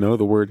doesn't know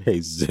the word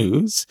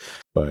Jesus.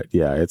 But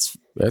yeah, it's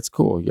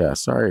cool. Yeah,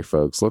 sorry,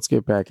 folks. Let's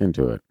get back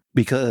into it.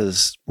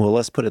 Because, well,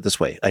 let's put it this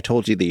way. I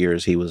told you the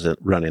years he was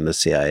running the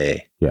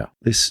CIA. Yeah.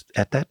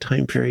 At that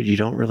time period, you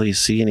don't really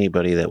see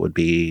anybody that would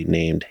be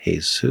named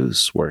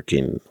Jesus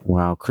working.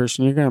 Wow,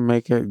 Christian, you're going to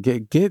make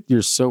it. Get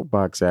your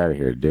soapbox out of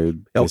here,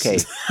 dude. Okay,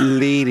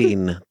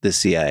 leading the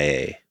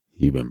CIA.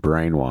 You've been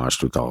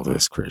brainwashed with all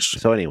this, Christian.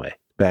 So anyway,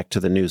 back to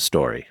the news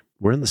story.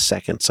 We're in the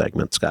second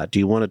segment, Scott. Do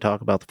you want to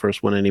talk about the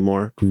first one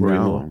anymore?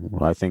 No,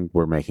 I think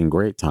we're making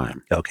great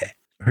time. Okay.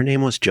 Her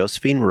name was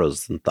Josephine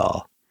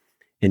Rosenthal,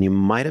 and you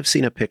might have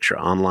seen a picture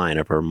online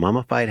of her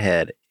mummified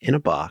head in a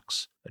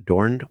box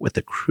adorned with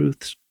a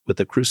crucifix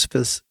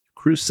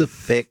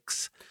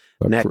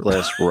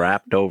necklace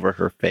wrapped over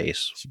her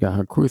face. She got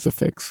her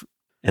crucifix.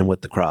 And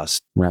with the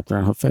cross wrapped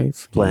around her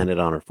face. Planted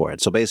on her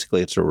forehead. So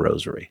basically it's a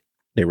rosary.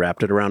 They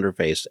wrapped it around her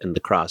face and the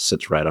cross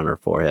sits right on her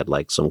forehead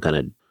like some kind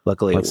of,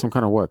 luckily. Like some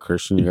kind of what,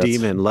 Christian?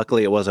 Demon.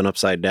 Luckily it wasn't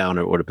upside down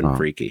or it would have been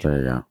freaky. There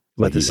you go.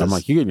 But I'm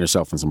like, you're getting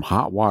yourself in some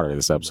hot water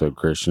this episode,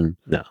 Christian.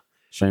 No.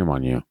 Shame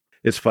on you.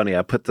 It's funny.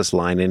 I put this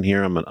line in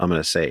here. I'm going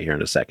to say it here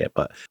in a second.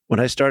 But when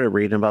I started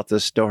reading about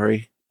this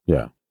story,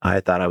 yeah, I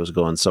thought I was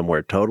going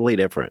somewhere totally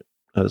different.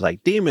 I was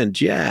like,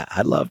 demons. Yeah,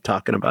 I love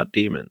talking about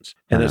demons.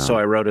 And then so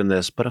I wrote in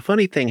this, but a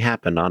funny thing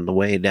happened on the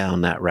way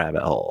down that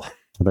rabbit hole. I thought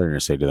you were going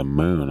to say to the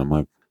moon. I'm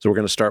like, so we're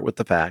going to start with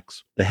the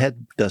facts. The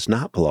head does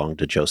not belong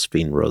to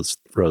Josephine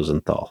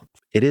Rosenthal.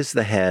 It is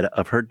the head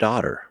of her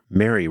daughter,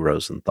 Mary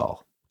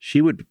Rosenthal. She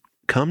would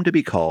come to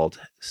be called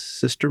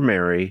Sister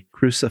Mary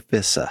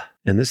Crucifissa.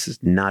 And this is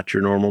not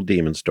your normal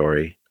demon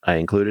story. I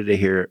included it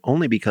here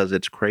only because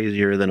it's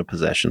crazier than a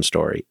possession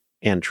story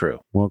and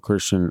true. Well,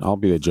 Christian, I'll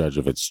be the judge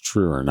if it's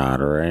true or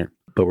not, all right?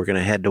 But we're going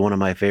to head to one of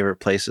my favorite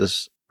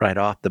places right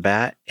off the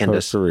bat. And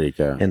Costa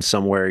Rica. And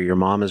somewhere your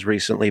mom has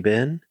recently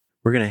been.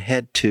 We're going to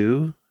head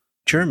to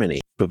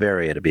Germany,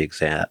 Bavaria to be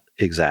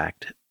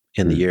exact,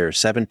 in the year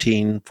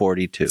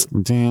 1742.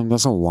 Damn,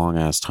 that's a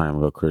long-ass time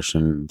ago,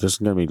 Christian. There's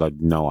going to be like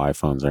no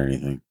iPhones or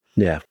anything.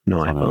 Yeah, no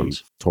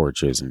iPhones.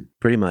 Torches and...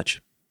 Pretty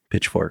much.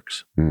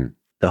 Pitchforks. The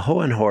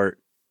Hohenhort...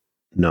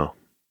 No.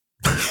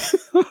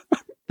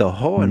 The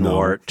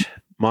Hohenwart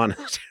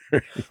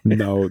Monastery.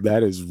 No,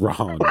 that is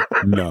wrong.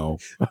 No.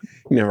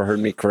 You never heard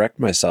me correct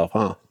myself,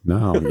 huh?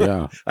 No,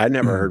 yeah. I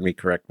never heard me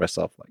correct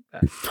myself like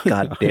that.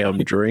 Goddamn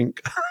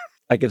drink.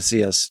 I could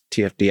see us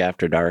TFD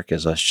After Dark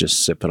as us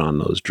just sipping on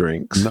those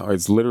drinks. No,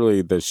 it's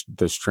literally the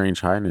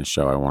Strange Highness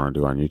show I want to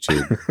do on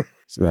YouTube.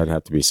 So that'd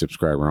have to be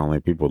subscriber only.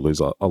 People would lose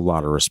a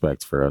lot of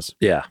respect for us.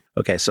 Yeah.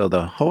 Okay, so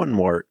the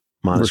Hohenwart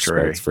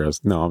Monastery. Respect for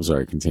us. No, I'm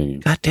sorry. Continue.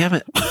 God damn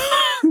it.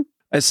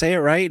 I say it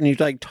right and you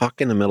like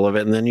talk in the middle of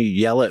it and then you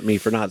yell at me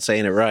for not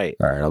saying it right.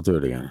 All right, I'll do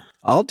it again.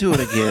 I'll do it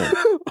again.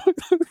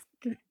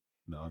 Okay.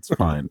 No, it's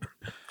fine.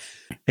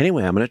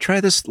 Anyway, I'm going to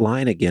try this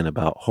line again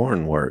about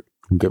Hohenwart.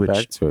 Get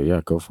back to it. Yeah,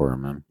 go for it,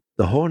 man.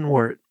 The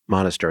Hohenwart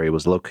Monastery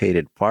was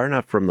located far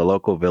enough from the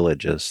local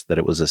villages that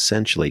it was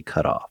essentially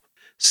cut off.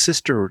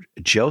 Sister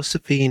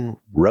Josephine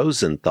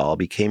Rosenthal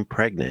became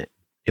pregnant.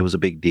 It was a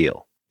big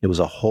deal. It was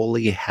a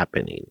holy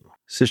happening.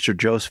 Sister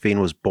Josephine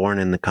was born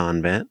in the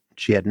convent.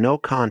 She had no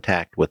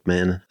contact with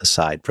men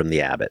aside from the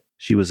abbot.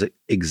 She was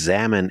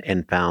examined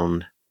and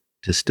found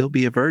to still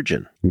be a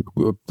virgin.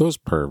 Those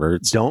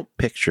perverts. Don't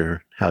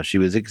picture how she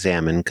was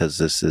examined, because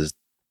this is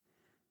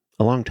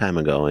a long time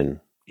ago and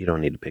you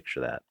don't need to picture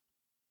that.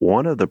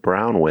 One of the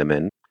brown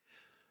women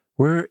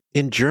were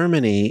in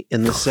Germany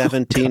in the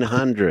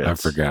 1700s. I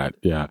forgot.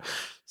 Yeah.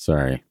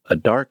 Sorry. A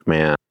dark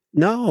man.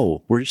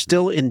 No, we're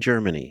still in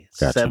Germany,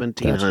 Gotcha.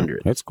 1700.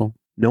 Gotcha. That's cool.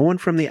 No one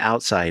from the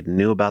outside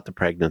knew about the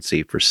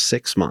pregnancy for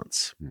 6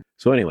 months.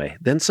 So anyway,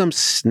 then some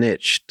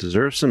snitch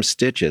deserved some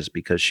stitches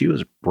because she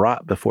was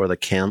brought before the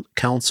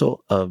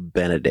Council of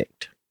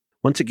Benedict.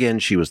 Once again,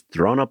 she was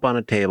thrown up on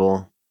a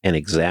table and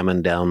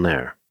examined down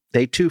there.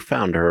 They too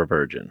found her a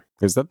virgin.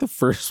 Is that the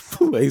first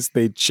place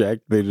they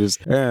checked? They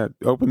just,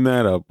 open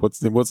that up.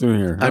 What's in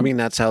here? I mean,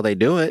 that's how they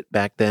do it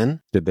back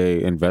then. Did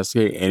they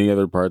investigate any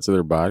other parts of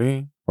their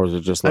body? Or is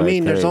it just like, I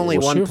mean, there's only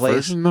one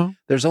place. Virgin, though?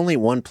 There's only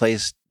one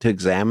place to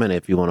examine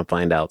if you want to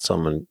find out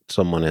someone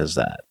is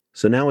that.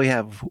 So now we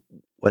have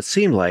what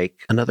seemed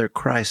like another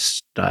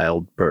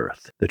Christ-styled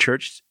birth. The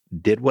church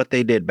did what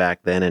they did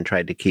back then and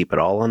tried to keep it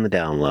all on the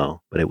down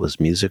low, but it was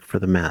music for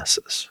the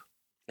masses.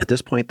 At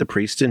this point, the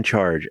priest in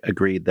charge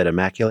agreed that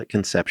Immaculate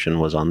Conception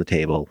was on the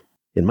table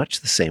in much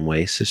the same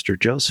way Sister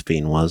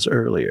Josephine was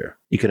earlier.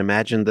 You can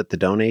imagine that the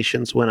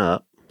donations went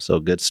up, so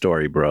good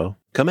story, bro.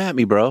 Come at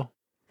me, bro.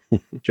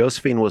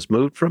 Josephine was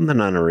moved from the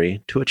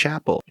nunnery to a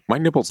chapel. My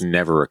nipples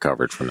never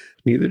recovered from that.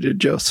 Neither did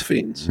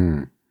Josephine's.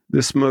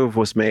 This move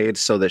was made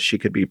so that she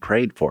could be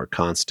prayed for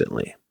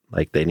constantly,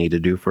 like they need to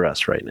do for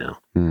us right now.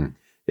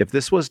 If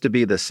this was to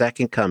be the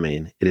second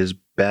coming, it is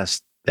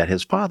best that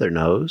his father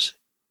knows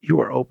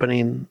you are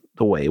opening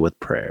the way with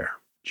prayer.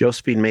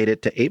 Josephine made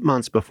it to 8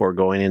 months before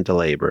going into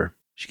labor.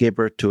 She gave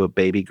birth to a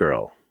baby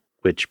girl,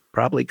 which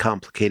probably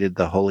complicated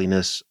the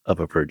holiness of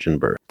a virgin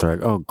birth. They're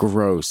like, oh,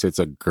 gross, it's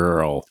a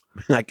girl.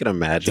 I can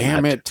imagine.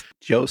 Damn that. it.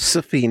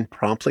 Josephine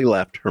promptly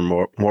left her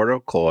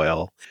mortal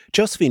coil.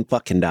 Josephine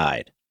fucking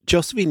died.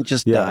 Josephine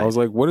just died. I was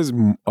like, what is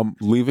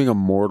leaving a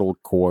mortal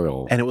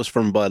coil? And it was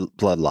from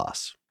blood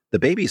loss. The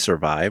baby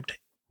survived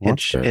and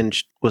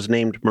was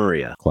named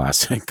Maria.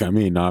 Classic. I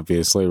mean,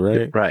 obviously,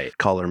 right? Right.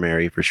 Call her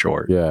Mary for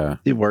short. Yeah.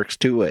 It works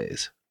two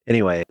ways.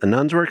 Anyway, the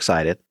nuns were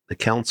excited. The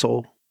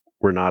council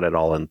were not at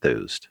all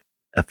enthused.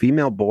 A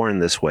female born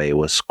this way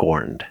was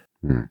scorned.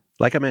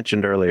 Like I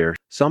mentioned earlier,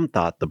 some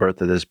thought the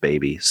birth of this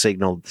baby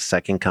signaled the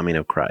second coming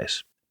of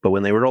Christ. But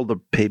when they rolled the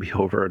baby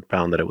over and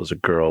found that it was a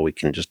girl, we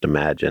can just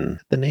imagine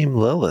the name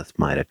Lilith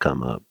might have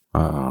come up.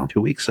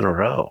 2 weeks in a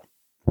row.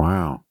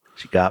 Wow.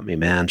 She got me,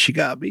 man. She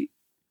got me.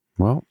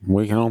 Well,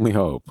 we can only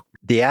hope.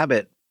 The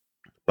abbot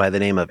by the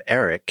name of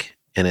Eric,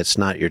 and it's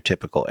not your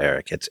typical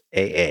Eric, it's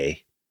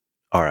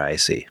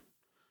A-A-R-I-C.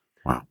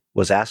 Wow.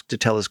 Was asked to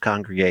tell his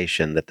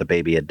congregation that the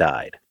baby had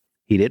died.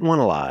 He didn't want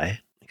to lie,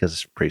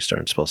 because priests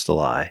aren't supposed to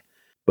lie.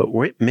 But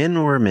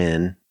men were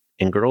men,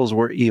 and girls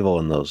were evil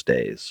in those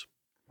days.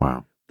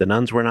 Wow. The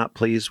nuns were not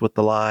pleased with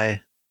the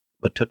lie,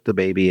 but took the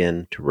baby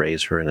in to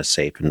raise her in a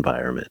safe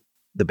environment.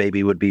 The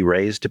baby would be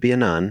raised to be a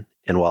nun,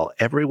 and while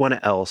everyone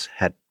else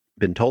had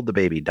been told the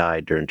baby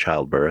died during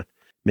childbirth,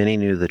 many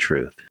knew the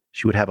truth.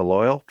 She would have a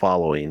loyal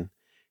following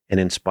and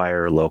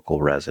inspire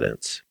local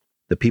residents.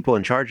 The people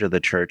in charge of the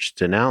church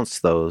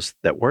denounced those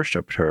that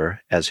worshipped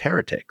her as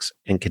heretics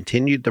and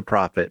continued to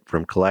profit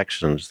from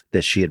collections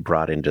that she had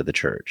brought into the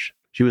church.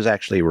 She was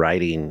actually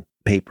writing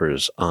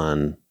papers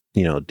on,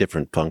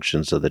 different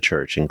functions of the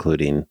church,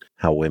 including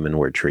how women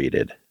were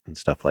treated and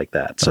stuff like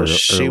that. So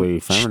early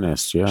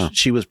feminists, yeah.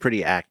 She was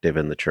pretty active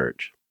in the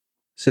church.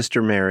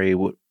 Sister Mary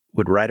would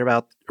write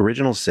about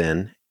original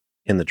sin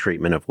in the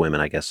treatment of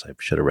women. I guess I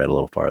should have read a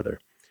little farther.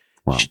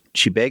 Wow.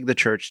 She begged the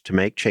church to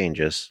make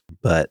changes,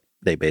 but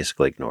they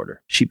basically ignored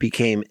her. She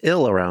became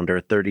ill around her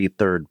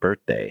 33rd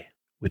birthday,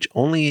 which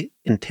only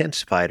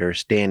intensified her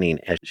standing,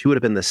 as she would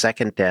have been the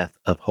second death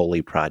of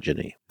holy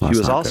progeny. She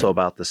was also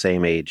about the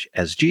same age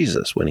as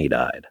Jesus when he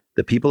died.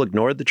 The people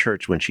ignored the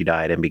church when she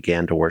died and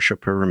began to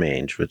worship her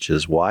remains, which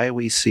is why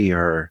we see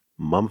her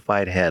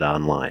mummified head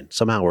online.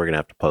 Somehow we're going to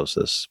have to post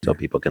this so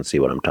people can see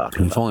what I'm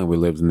talking about. If only we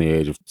lived in the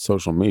age of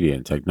social media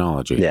and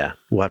technology. Yeah,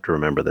 we'll have to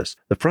remember this.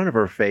 The front of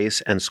her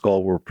face and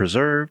skull were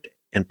preserved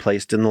and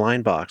placed in the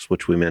lined box,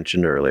 which we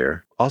mentioned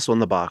earlier. Also in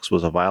the box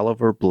was a vial of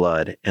her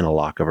blood and a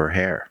lock of her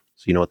hair.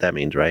 So you know what that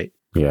means, right?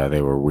 Yeah,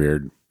 they were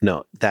weird.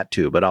 No, that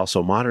too, but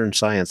also modern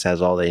science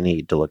has all they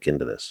need to look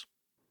into this.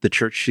 The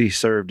church she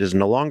served is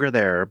no longer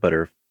there, but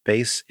her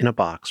face in a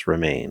box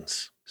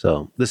remains.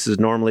 So this is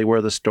normally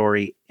where the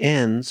story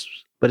ends,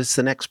 but it's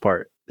the next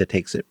part that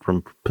takes it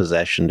from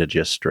possession to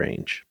just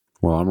strange.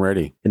 Well, I'm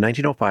ready. In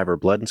 1905, her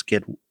blood and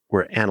skin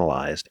were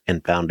analyzed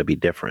and found to be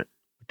different.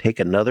 Take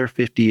another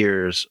 50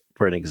 years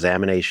for an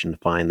examination to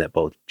find that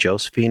both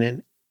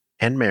Josephine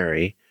and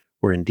Mary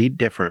were indeed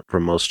different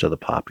from most of the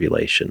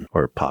population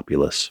or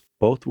populace.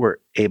 Both were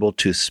able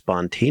to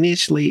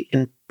spontaneously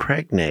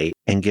impregnate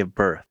and give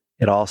birth.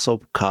 It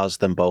also caused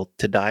them both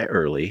to die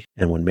early.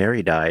 And when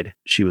Mary died,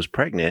 she was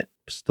pregnant,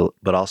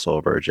 but also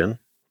a virgin.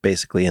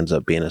 Basically ends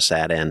up being a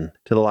sad end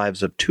to the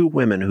lives of two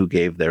women who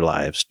gave their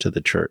lives to the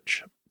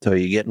church. So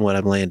you getting what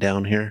I'm laying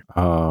down here?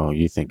 Oh,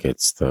 you think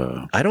it's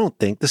the... I don't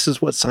think this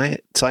is what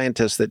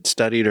scientists that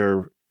studied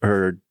her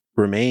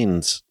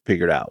remains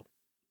figured out.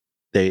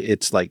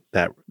 It's like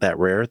that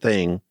rare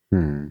thing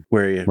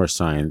where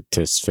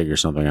scientists figure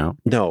something out.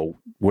 No,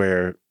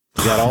 where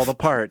you got all the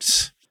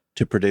parts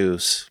to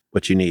produce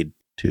what you need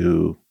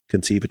to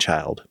conceive a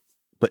child,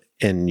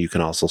 and you can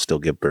also still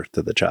give birth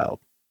to the child.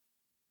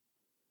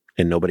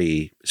 And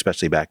nobody,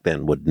 especially back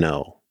then, would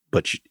know.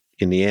 But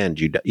in the end,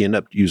 you end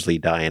up usually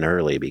dying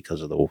early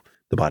because of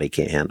the body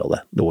can't handle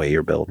that, the way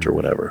you're built or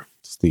whatever.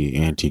 It's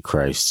the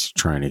Antichrist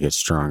trying to get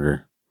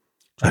stronger,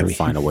 trying to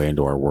find a way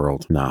into our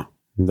world. No,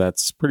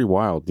 that's pretty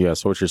wild. Yeah.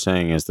 So what you're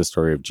saying is the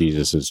story of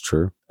Jesus is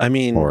true? I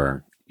mean,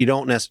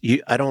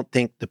 I don't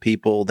think the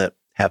people that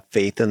have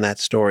faith in that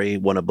story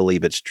want to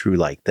believe it's true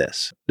like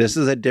this. This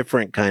is a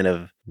different kind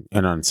of...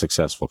 An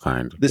unsuccessful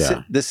kind.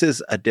 This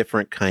is a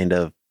different kind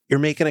of... You're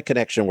making a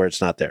connection where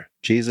it's not there.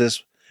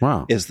 Jesus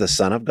is the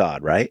Son of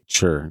God, right?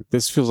 Sure.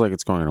 This feels like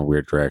it's going in a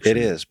weird direction. It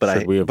is,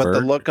 but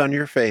the look on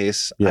your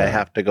face, I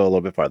have to go a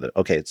little bit farther.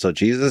 Okay, so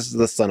Jesus is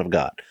the Son of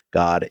God.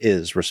 God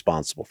is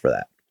responsible for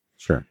that.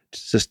 Sure.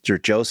 Sister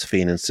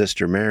Josephine and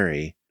Sister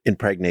Mary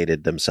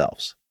impregnated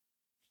themselves.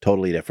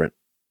 Totally different.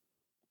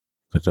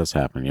 That does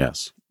happen,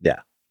 yes. Yeah.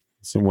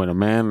 So when a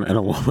man and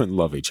a woman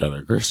love each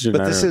other, Christian...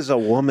 But this is a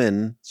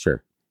woman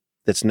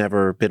that's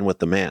never been with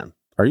the man.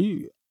 Are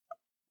you...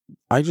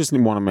 I just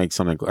want to make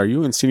something... Are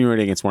you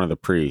insinuating it's one of the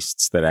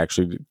priests that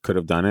actually could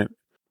have done it?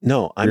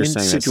 No, I'm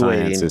insinuating...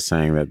 That science is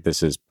saying that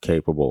this is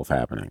capable of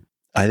happening.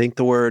 I think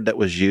the word that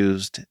was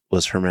used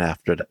was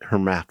hermaphrodite.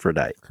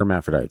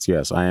 Hermaphrodites,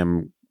 yes. I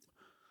am...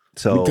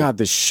 So God,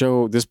 this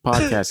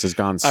podcast has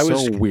gone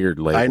so weird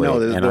lately. I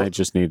know, I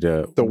just need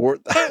to... The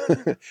word...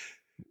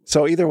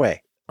 So either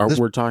way...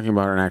 We're talking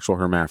about an actual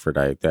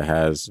hermaphrodite that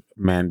has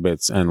man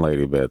bits and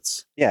lady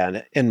bits.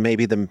 Yeah, and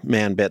maybe the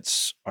man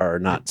bits are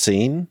not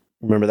seen.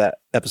 Remember that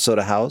episode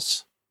of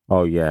House?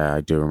 Oh, yeah,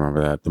 I do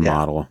remember that. The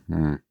model.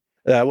 I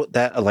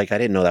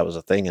didn't know that was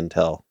a thing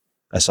until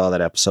I saw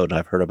that episode, and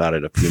I've heard about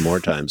it a few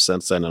more times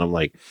since then, and I'm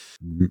like,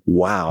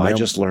 wow, I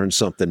just learned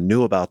something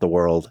new about the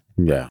world.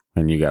 Yeah,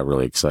 and you got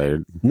really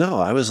excited. No,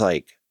 I was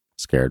like...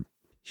 Scared.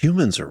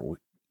 Humans are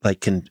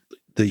like...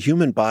 the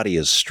human body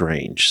is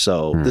strange,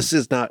 so this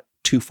is not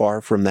too far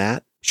from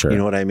that. Sure. You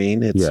know what I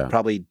mean? It's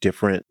probably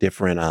different,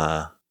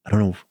 I don't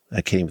know,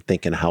 I can't even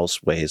think in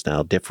house ways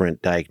now,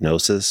 different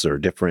diagnosis or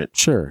different...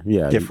 Sure,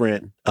 yeah.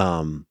 Different,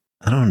 I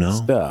don't know.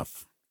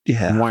 Stuff.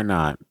 Yeah. Why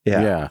not?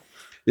 Yeah.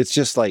 It's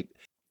just like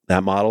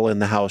that model in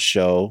the house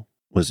show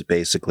was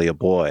basically a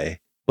boy,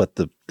 but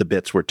the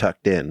bits were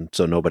tucked in,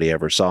 so nobody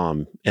ever saw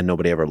them and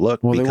nobody ever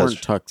looked. Well, they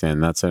weren't tucked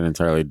in. That's an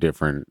entirely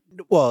different...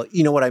 Well,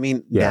 you know what I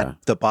mean? Yeah.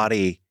 The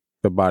body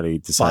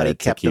decided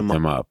to keep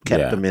them up.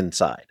 Kept them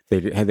inside.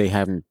 They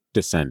haven't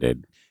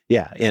descended.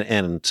 Yeah,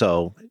 and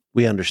so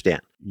we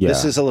understand. Yeah.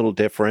 This is a little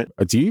different.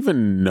 Do you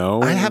even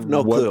know? I have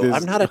no clue.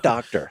 I'm not a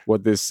doctor.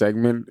 What this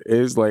segment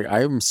is like?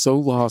 I am so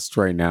lost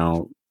right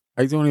now.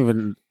 I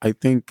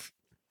think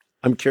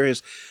I'm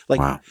curious. Like,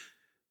 wow.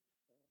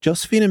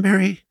 Josephine and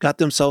Mary got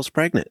themselves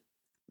pregnant.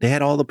 They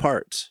had all the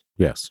parts.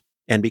 Yes.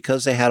 And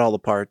because they had all the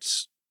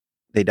parts,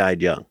 they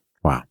died young.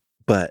 Wow.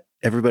 But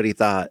everybody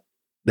thought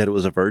that it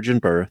was a virgin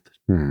birth,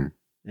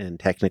 and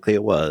technically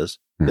it was,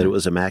 that it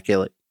was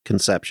immaculate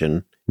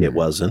conception. It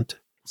wasn't.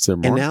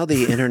 And now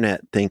the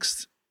internet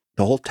thinks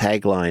the whole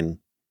tagline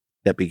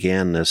that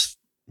began this,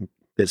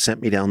 that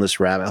sent me down this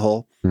rabbit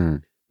hole,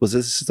 was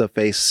this is the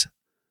face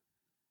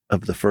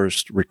of the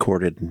first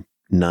recorded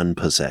nun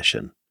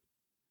possession.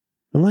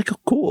 I'm like, oh,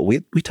 cool.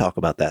 We talk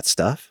about that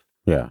stuff.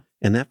 Yeah.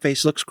 And that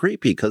face looks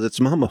creepy because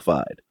it's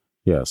mummified.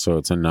 Yeah, so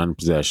it's a nun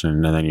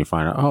possession, and then you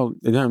find out, oh,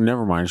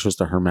 never mind, it's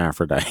just a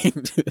hermaphrodite.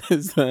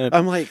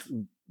 I'm like,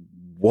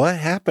 what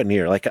happened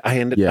here? Like,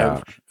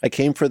 I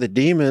came for the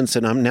demons,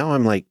 and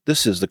I'm like,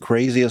 this is the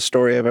craziest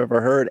story I've ever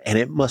heard, and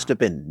it must have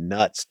been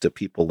nuts to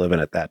people living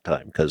at that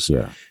time, because,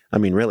 I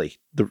mean, really,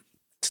 the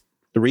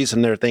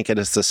reason they're thinking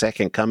it's the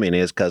second coming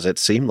is because it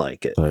seemed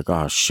like it. Like,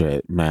 oh,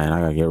 shit, man, I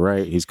gotta get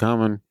right, he's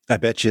coming. I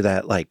bet you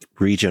that, like,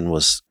 region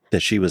that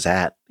she was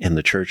at, and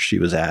the church she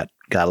was at,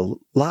 got a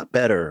lot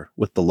better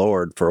with the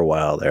Lord for a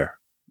while there.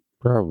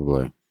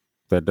 Probably.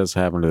 That does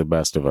happen to the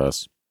best of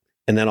us.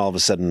 And then all of a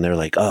sudden they're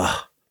like,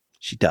 oh,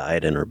 she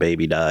died and her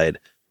baby died.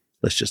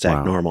 Let's just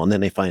act normal. And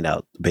then they find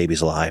out the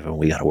baby's alive and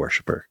we got to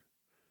worship her.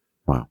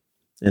 Wow.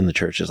 And the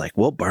church is like,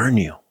 we'll burn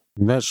you.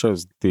 And that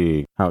shows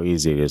how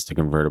easy it is to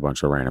convert a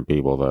bunch of random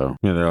people, though.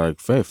 You know, they're like,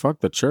 hey,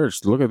 fuck the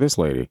church. Look at this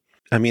lady.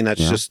 I mean,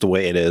 that's just the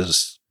way it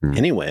is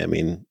anyway. I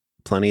mean,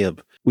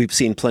 we've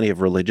seen plenty of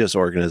religious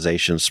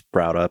organizations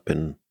sprout up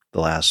in the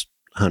last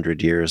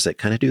 100 years that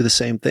kind of do the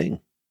same thing.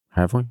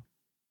 Have we?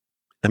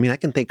 I mean, I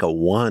can think of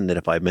one that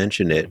if I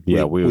mentioned it,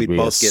 we would be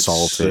both get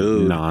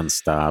sued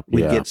nonstop.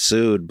 We'd get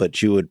sued,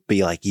 but you would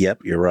be like,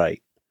 yep, you're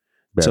right.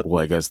 So,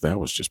 well, I guess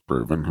that was just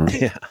proven, huh?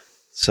 Yeah.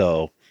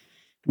 So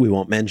we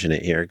won't mention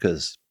it here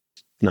because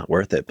it's not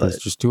worth it. But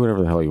just do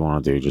whatever the hell you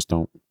want to do. Just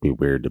don't be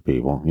weird to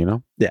people, you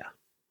know? Yeah.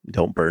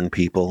 Don't burn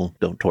people.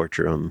 Don't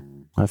torture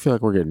them. I feel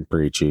like we're getting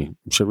preachy.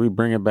 Should we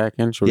bring it back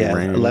in? Should we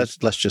bring it in? let's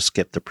just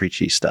skip the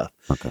preachy stuff.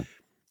 Okay.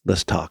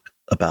 Let's talk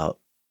about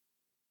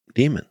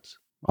demons.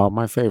 Oh,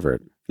 my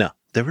favorite. No,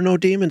 there were no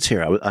demons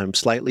here. I'm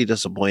slightly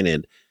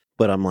disappointed,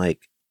 but I'm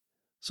like,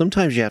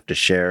 sometimes you have to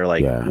share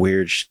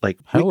weird,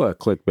 hella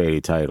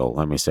clickbaity title.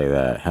 Let me say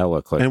that.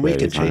 Hella clickbaity. And we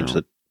can change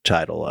the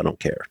title. I don't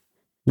care.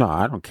 No,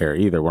 I don't care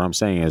either. What I'm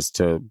saying is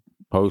to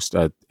post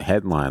a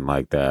headline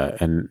like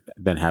that and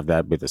then have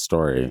that be the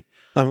story.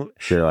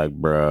 You're like,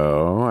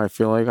 bro, I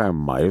feel like I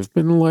might have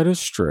been led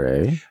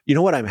astray. You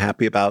know what I'm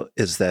happy about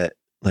is that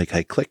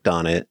I clicked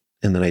on it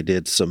and then I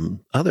did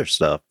some other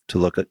stuff to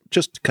look at,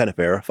 just to kind of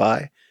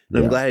verify.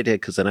 And I'm glad I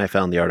did, because then I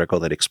found the article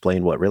that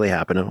explained what really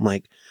happened. And I'm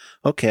like,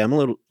 okay, I'm a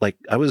little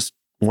I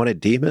wanted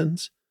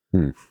demons,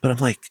 but I'm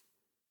like,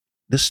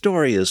 this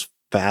story is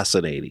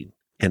fascinating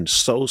and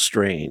so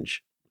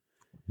strange.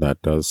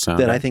 That does sound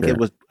that I think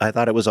I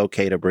thought it was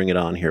okay to bring it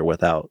on here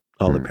without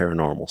all the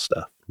paranormal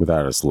stuff.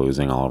 Without us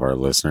losing all of our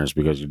listeners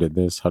because you did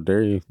this. How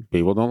dare you?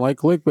 People don't like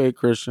clickbait,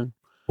 Christian.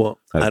 Well,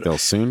 they'll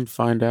soon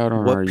find out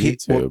on our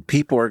YouTube. What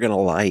people are going to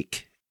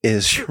like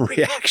is your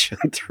reaction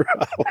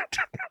throughout.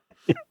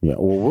 Yeah,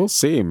 well, we'll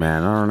see,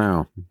 man. I don't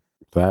know.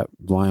 That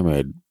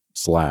limeade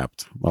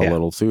slapped a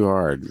little too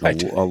hard. A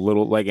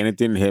little, and it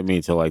didn't hit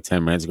me till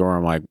 10 minutes ago. Where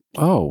I'm like,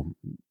 oh,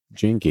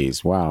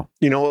 jinkies. Wow.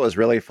 You know what was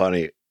really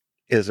funny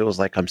is it was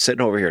like I'm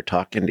sitting over here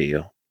talking to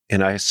you,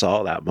 and I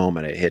saw that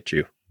moment it hit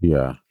you.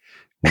 Yeah.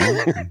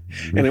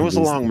 And it was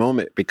a long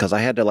moment because I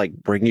had to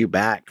bring you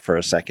back for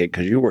a second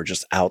because you were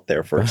just out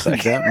there for a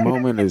second. That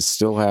moment is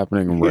still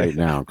happening right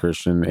now,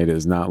 Christian. It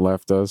has not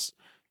left us.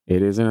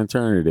 It is an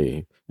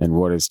eternity. And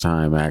what is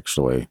time,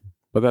 actually?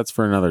 But that's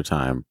for another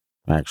time,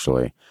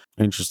 actually.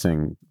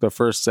 Interesting. The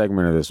first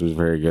segment of this was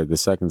very good. The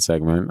second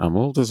segment, I'm a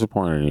little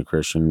disappointed in you,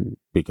 Christian,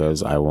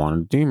 because I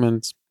wanted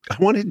demons. I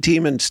wanted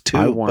demons too.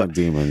 I wanted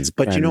demons.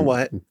 But you know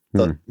what?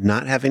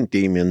 Not having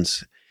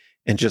demons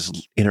and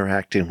just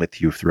interacting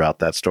with you throughout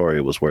that story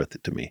was worth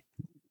it to me.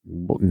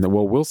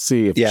 Well, we'll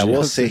see. If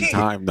we'll see.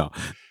 Time, no,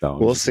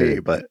 we'll see.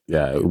 But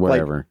yeah,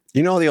 whatever.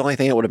 The only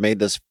thing that would have made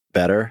this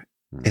better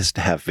is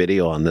to have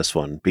video on this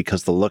one,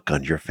 because the look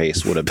on your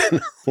face would have been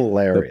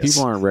hilarious. The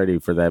people aren't ready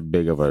for that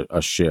big of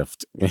a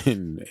shift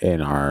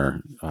in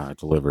our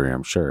delivery,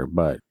 I'm sure.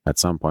 But at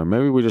some point,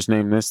 maybe we just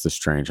name this the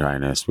Strange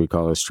Highness. We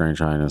call this Strange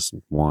Highness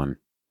 1.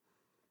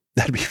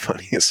 That'd be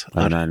funny.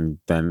 And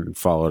then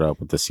followed up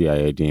with the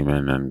C.I.A.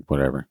 demon and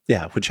whatever.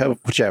 Yeah,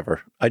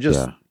 whichever.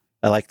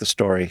 I like the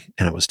story,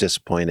 and I was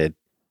disappointed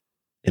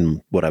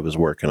in what I was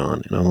working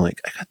on. And I'm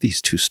like, I got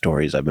these 2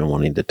 stories I've been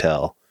wanting to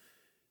tell.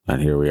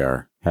 And here we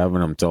are, having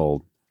them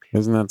told.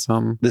 Isn't that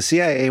something? The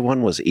C.I.A.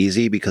 one was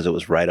easy because it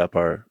was right in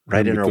our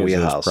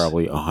wheelhouse. It's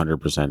probably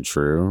 100%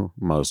 true,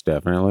 most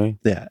definitely.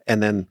 Yeah.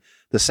 And then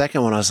the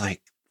second one, I was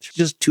like, it's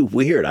just too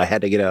weird. I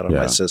had to get out of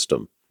my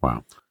system.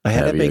 Wow. I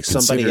had to make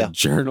somebody else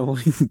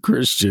journaling,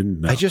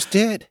 Christian. No. I just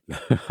did.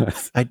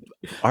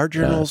 Our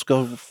journals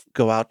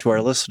go out to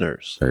our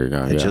listeners. There you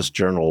go. I just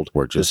journaled.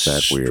 We're just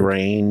this that weird.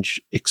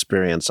 Strange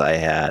experience I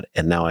had,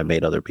 and now I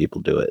made other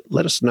people do it.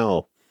 Let us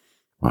know.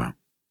 Wow.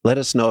 Let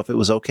us know if it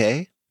was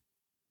okay,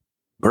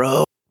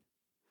 bro.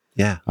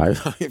 Yeah, I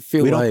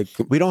feel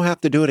we don't have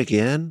to do it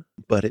again,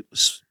 but it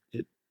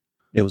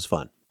was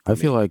fun. I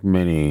feel like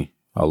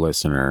a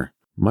listener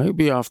might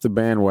be off the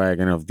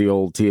bandwagon of the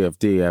old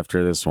TFD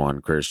after this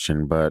one,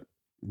 Christian, but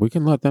we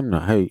can let them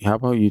know. Hey, how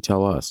about you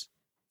tell us?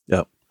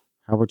 Yep.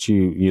 How about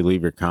you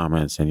leave your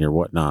comments and your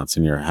whatnots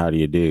and your how do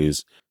you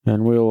do's,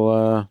 and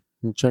we'll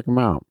check them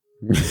out.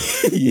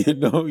 you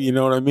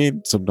know what I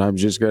mean?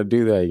 Sometimes you just got to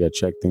do that. You got to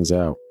check things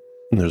out.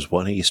 And there's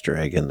one Easter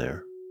egg in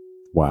there.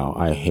 Wow,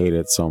 I hate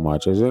it so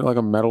much. Is it like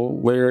a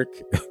metal lyric?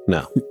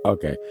 No.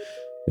 Okay.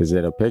 Is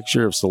it a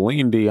picture of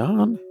Celine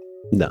Dion?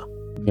 No.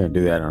 Can't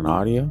do that on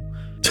audio?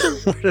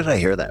 Where did I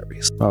hear that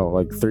recently?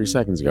 Oh, 3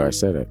 seconds ago I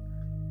said it.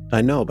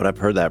 I know, but I've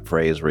heard that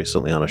phrase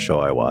recently on a show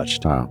I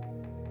watched. Oh.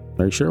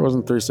 Are you sure it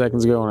wasn't 3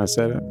 seconds ago when I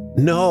said it?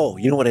 No.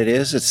 You know what it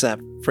is? It's that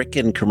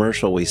freaking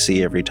commercial we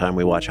see every time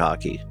we watch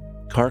hockey.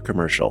 Car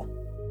commercial.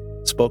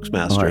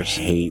 Spokesmasters. Oh, I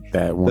hate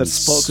that one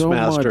so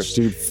much,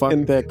 dude. Fuck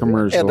that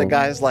commercial. And the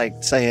guy's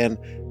saying,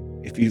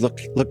 if you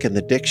look in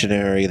the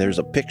dictionary, there's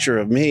a picture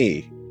of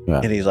me.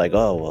 Yeah. And he's like,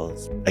 oh,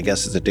 well, I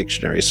guess it's a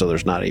dictionary, so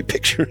there's not any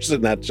pictures.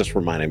 And that just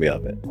reminded me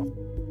of it.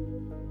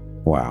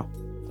 Wow.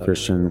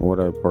 Christian, what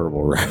a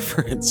portable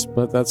reference.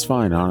 But that's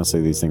fine.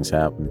 Honestly, these things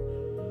happen.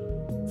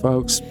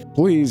 Folks,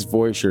 please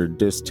voice your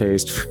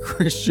distaste for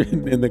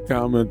Christian in the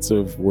comments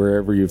of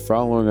wherever you're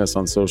following us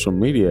on social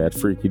media at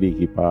Freaky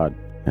Deaky Pod.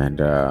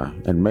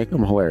 And make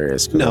them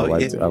hilarious,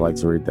 because I like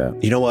to read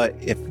that. You know what?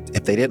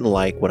 If they didn't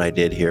like what I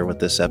did here with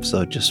this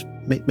episode, just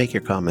make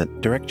your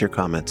comment. Direct your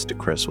comments to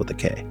Chris with a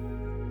K.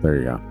 There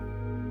you go.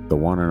 The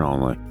one and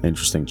only.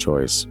 Interesting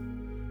choice.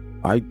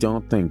 I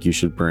don't think you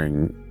should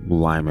bring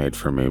limeade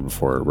for me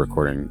before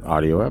recording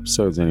audio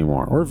episodes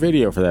anymore, or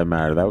video for that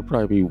matter. That would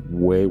probably be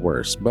way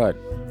worse. But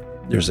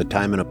there's a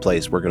time and a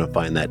place. We're going to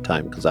find that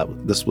time, because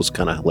this was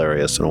kind of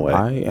hilarious in a way.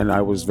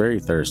 I was very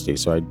thirsty,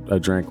 so I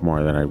drank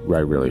more than I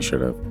really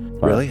should have.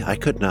 Really? I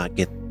could not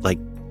get, like,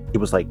 it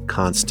was like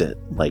constant,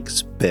 like,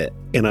 spit.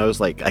 And I was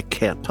like, I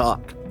can't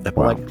talk. I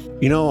felt like,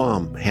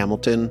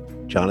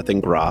 Hamilton, Jonathan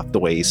Groff, the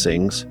way he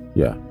sings.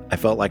 Yeah. I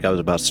felt like I was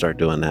about to start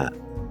doing that.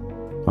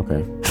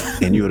 Okay.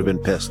 And you would have been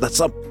pissed. That's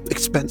some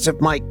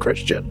expensive mic,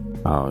 Christian.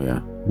 Oh,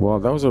 yeah. Well,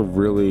 that was a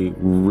really,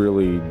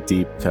 really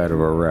deep cut of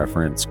a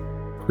reference,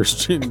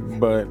 Christian,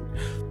 but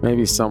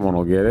maybe someone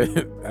will get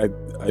it.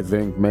 I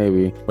think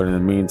maybe. But in the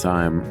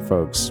meantime,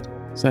 folks,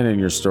 send in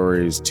your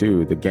stories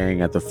to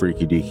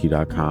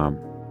thegang@thefreakydeaky.com.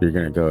 You're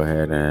going to go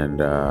ahead and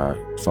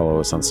follow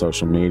us on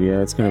social media.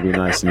 It's going to be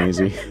nice and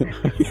easy.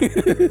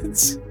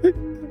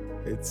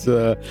 It's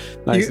a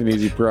nice and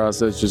easy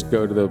process. Just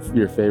go to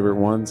your favorite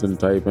ones and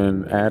type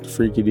in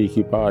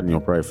 @FreakyDeakyPod and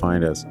you'll probably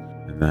find us.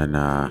 And then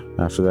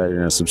after that, you're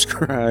going to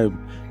subscribe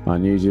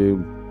on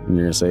YouTube and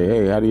you're going to say,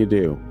 hey, how do you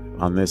do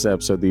on this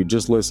episode that you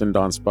just listened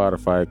on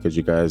Spotify, because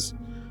you guys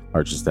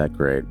are just that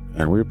great.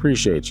 And we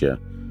appreciate you.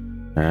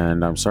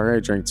 And I'm sorry I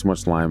drank too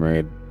much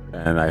limeade,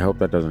 and I hope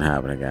that doesn't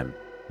happen again.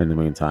 In the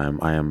meantime,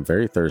 I am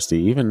very thirsty,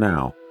 even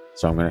now.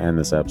 So I'm going to end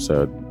this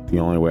episode the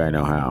only way I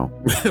know how.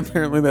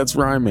 Apparently that's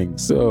rhyming.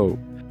 So,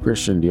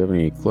 Christian, do you have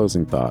any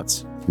closing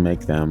thoughts?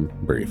 Make them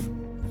brief.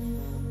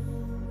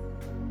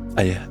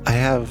 I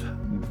have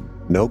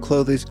no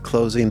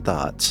closing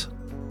thoughts.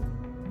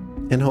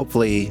 And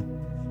hopefully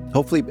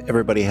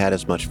everybody had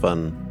as much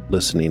fun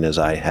listening as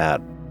I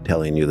had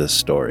telling you this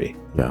story.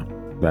 Yeah,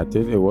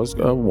 it was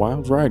a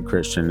wild ride,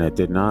 Christian.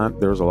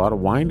 There was a lot of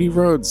windy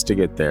roads to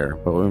get there,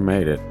 but we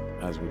made it,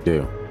 as we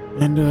do.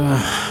 And,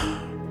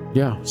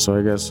 yeah, so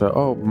I guess,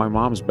 my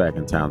mom's back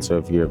in town, so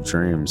if you have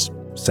dreams,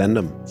 send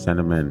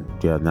them in.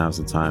 Yeah, now's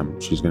the time.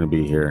 She's going to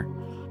be here.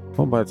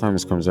 Well, by the time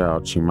this comes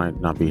out, she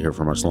might not be here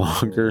for much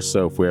longer,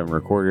 so if we haven't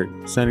recorded,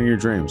 send in your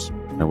dreams,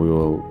 and we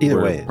will...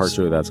 Either way. Part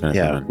 2 of that's going to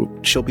come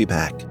in. She'll be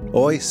back.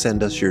 Always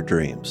send us your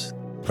dreams.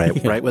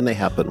 Right, right when they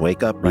happen.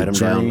 Wake up, write them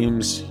down.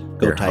 Dreams,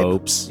 go your type,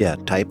 hopes. Yeah,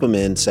 type them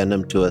in, send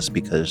them to us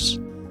because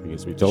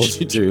we told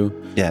you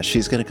to. Yeah,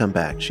 she's going to come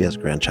back. She has a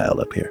grandchild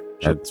up here.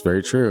 That's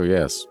very true,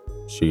 yes.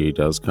 She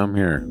does come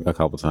here a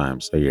couple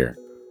times a year.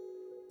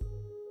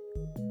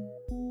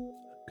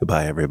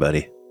 Goodbye,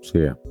 everybody.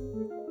 See ya.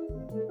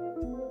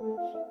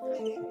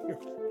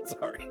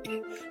 Sorry.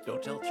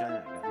 Don't tell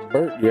China.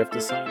 Bert, you have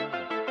to sign off.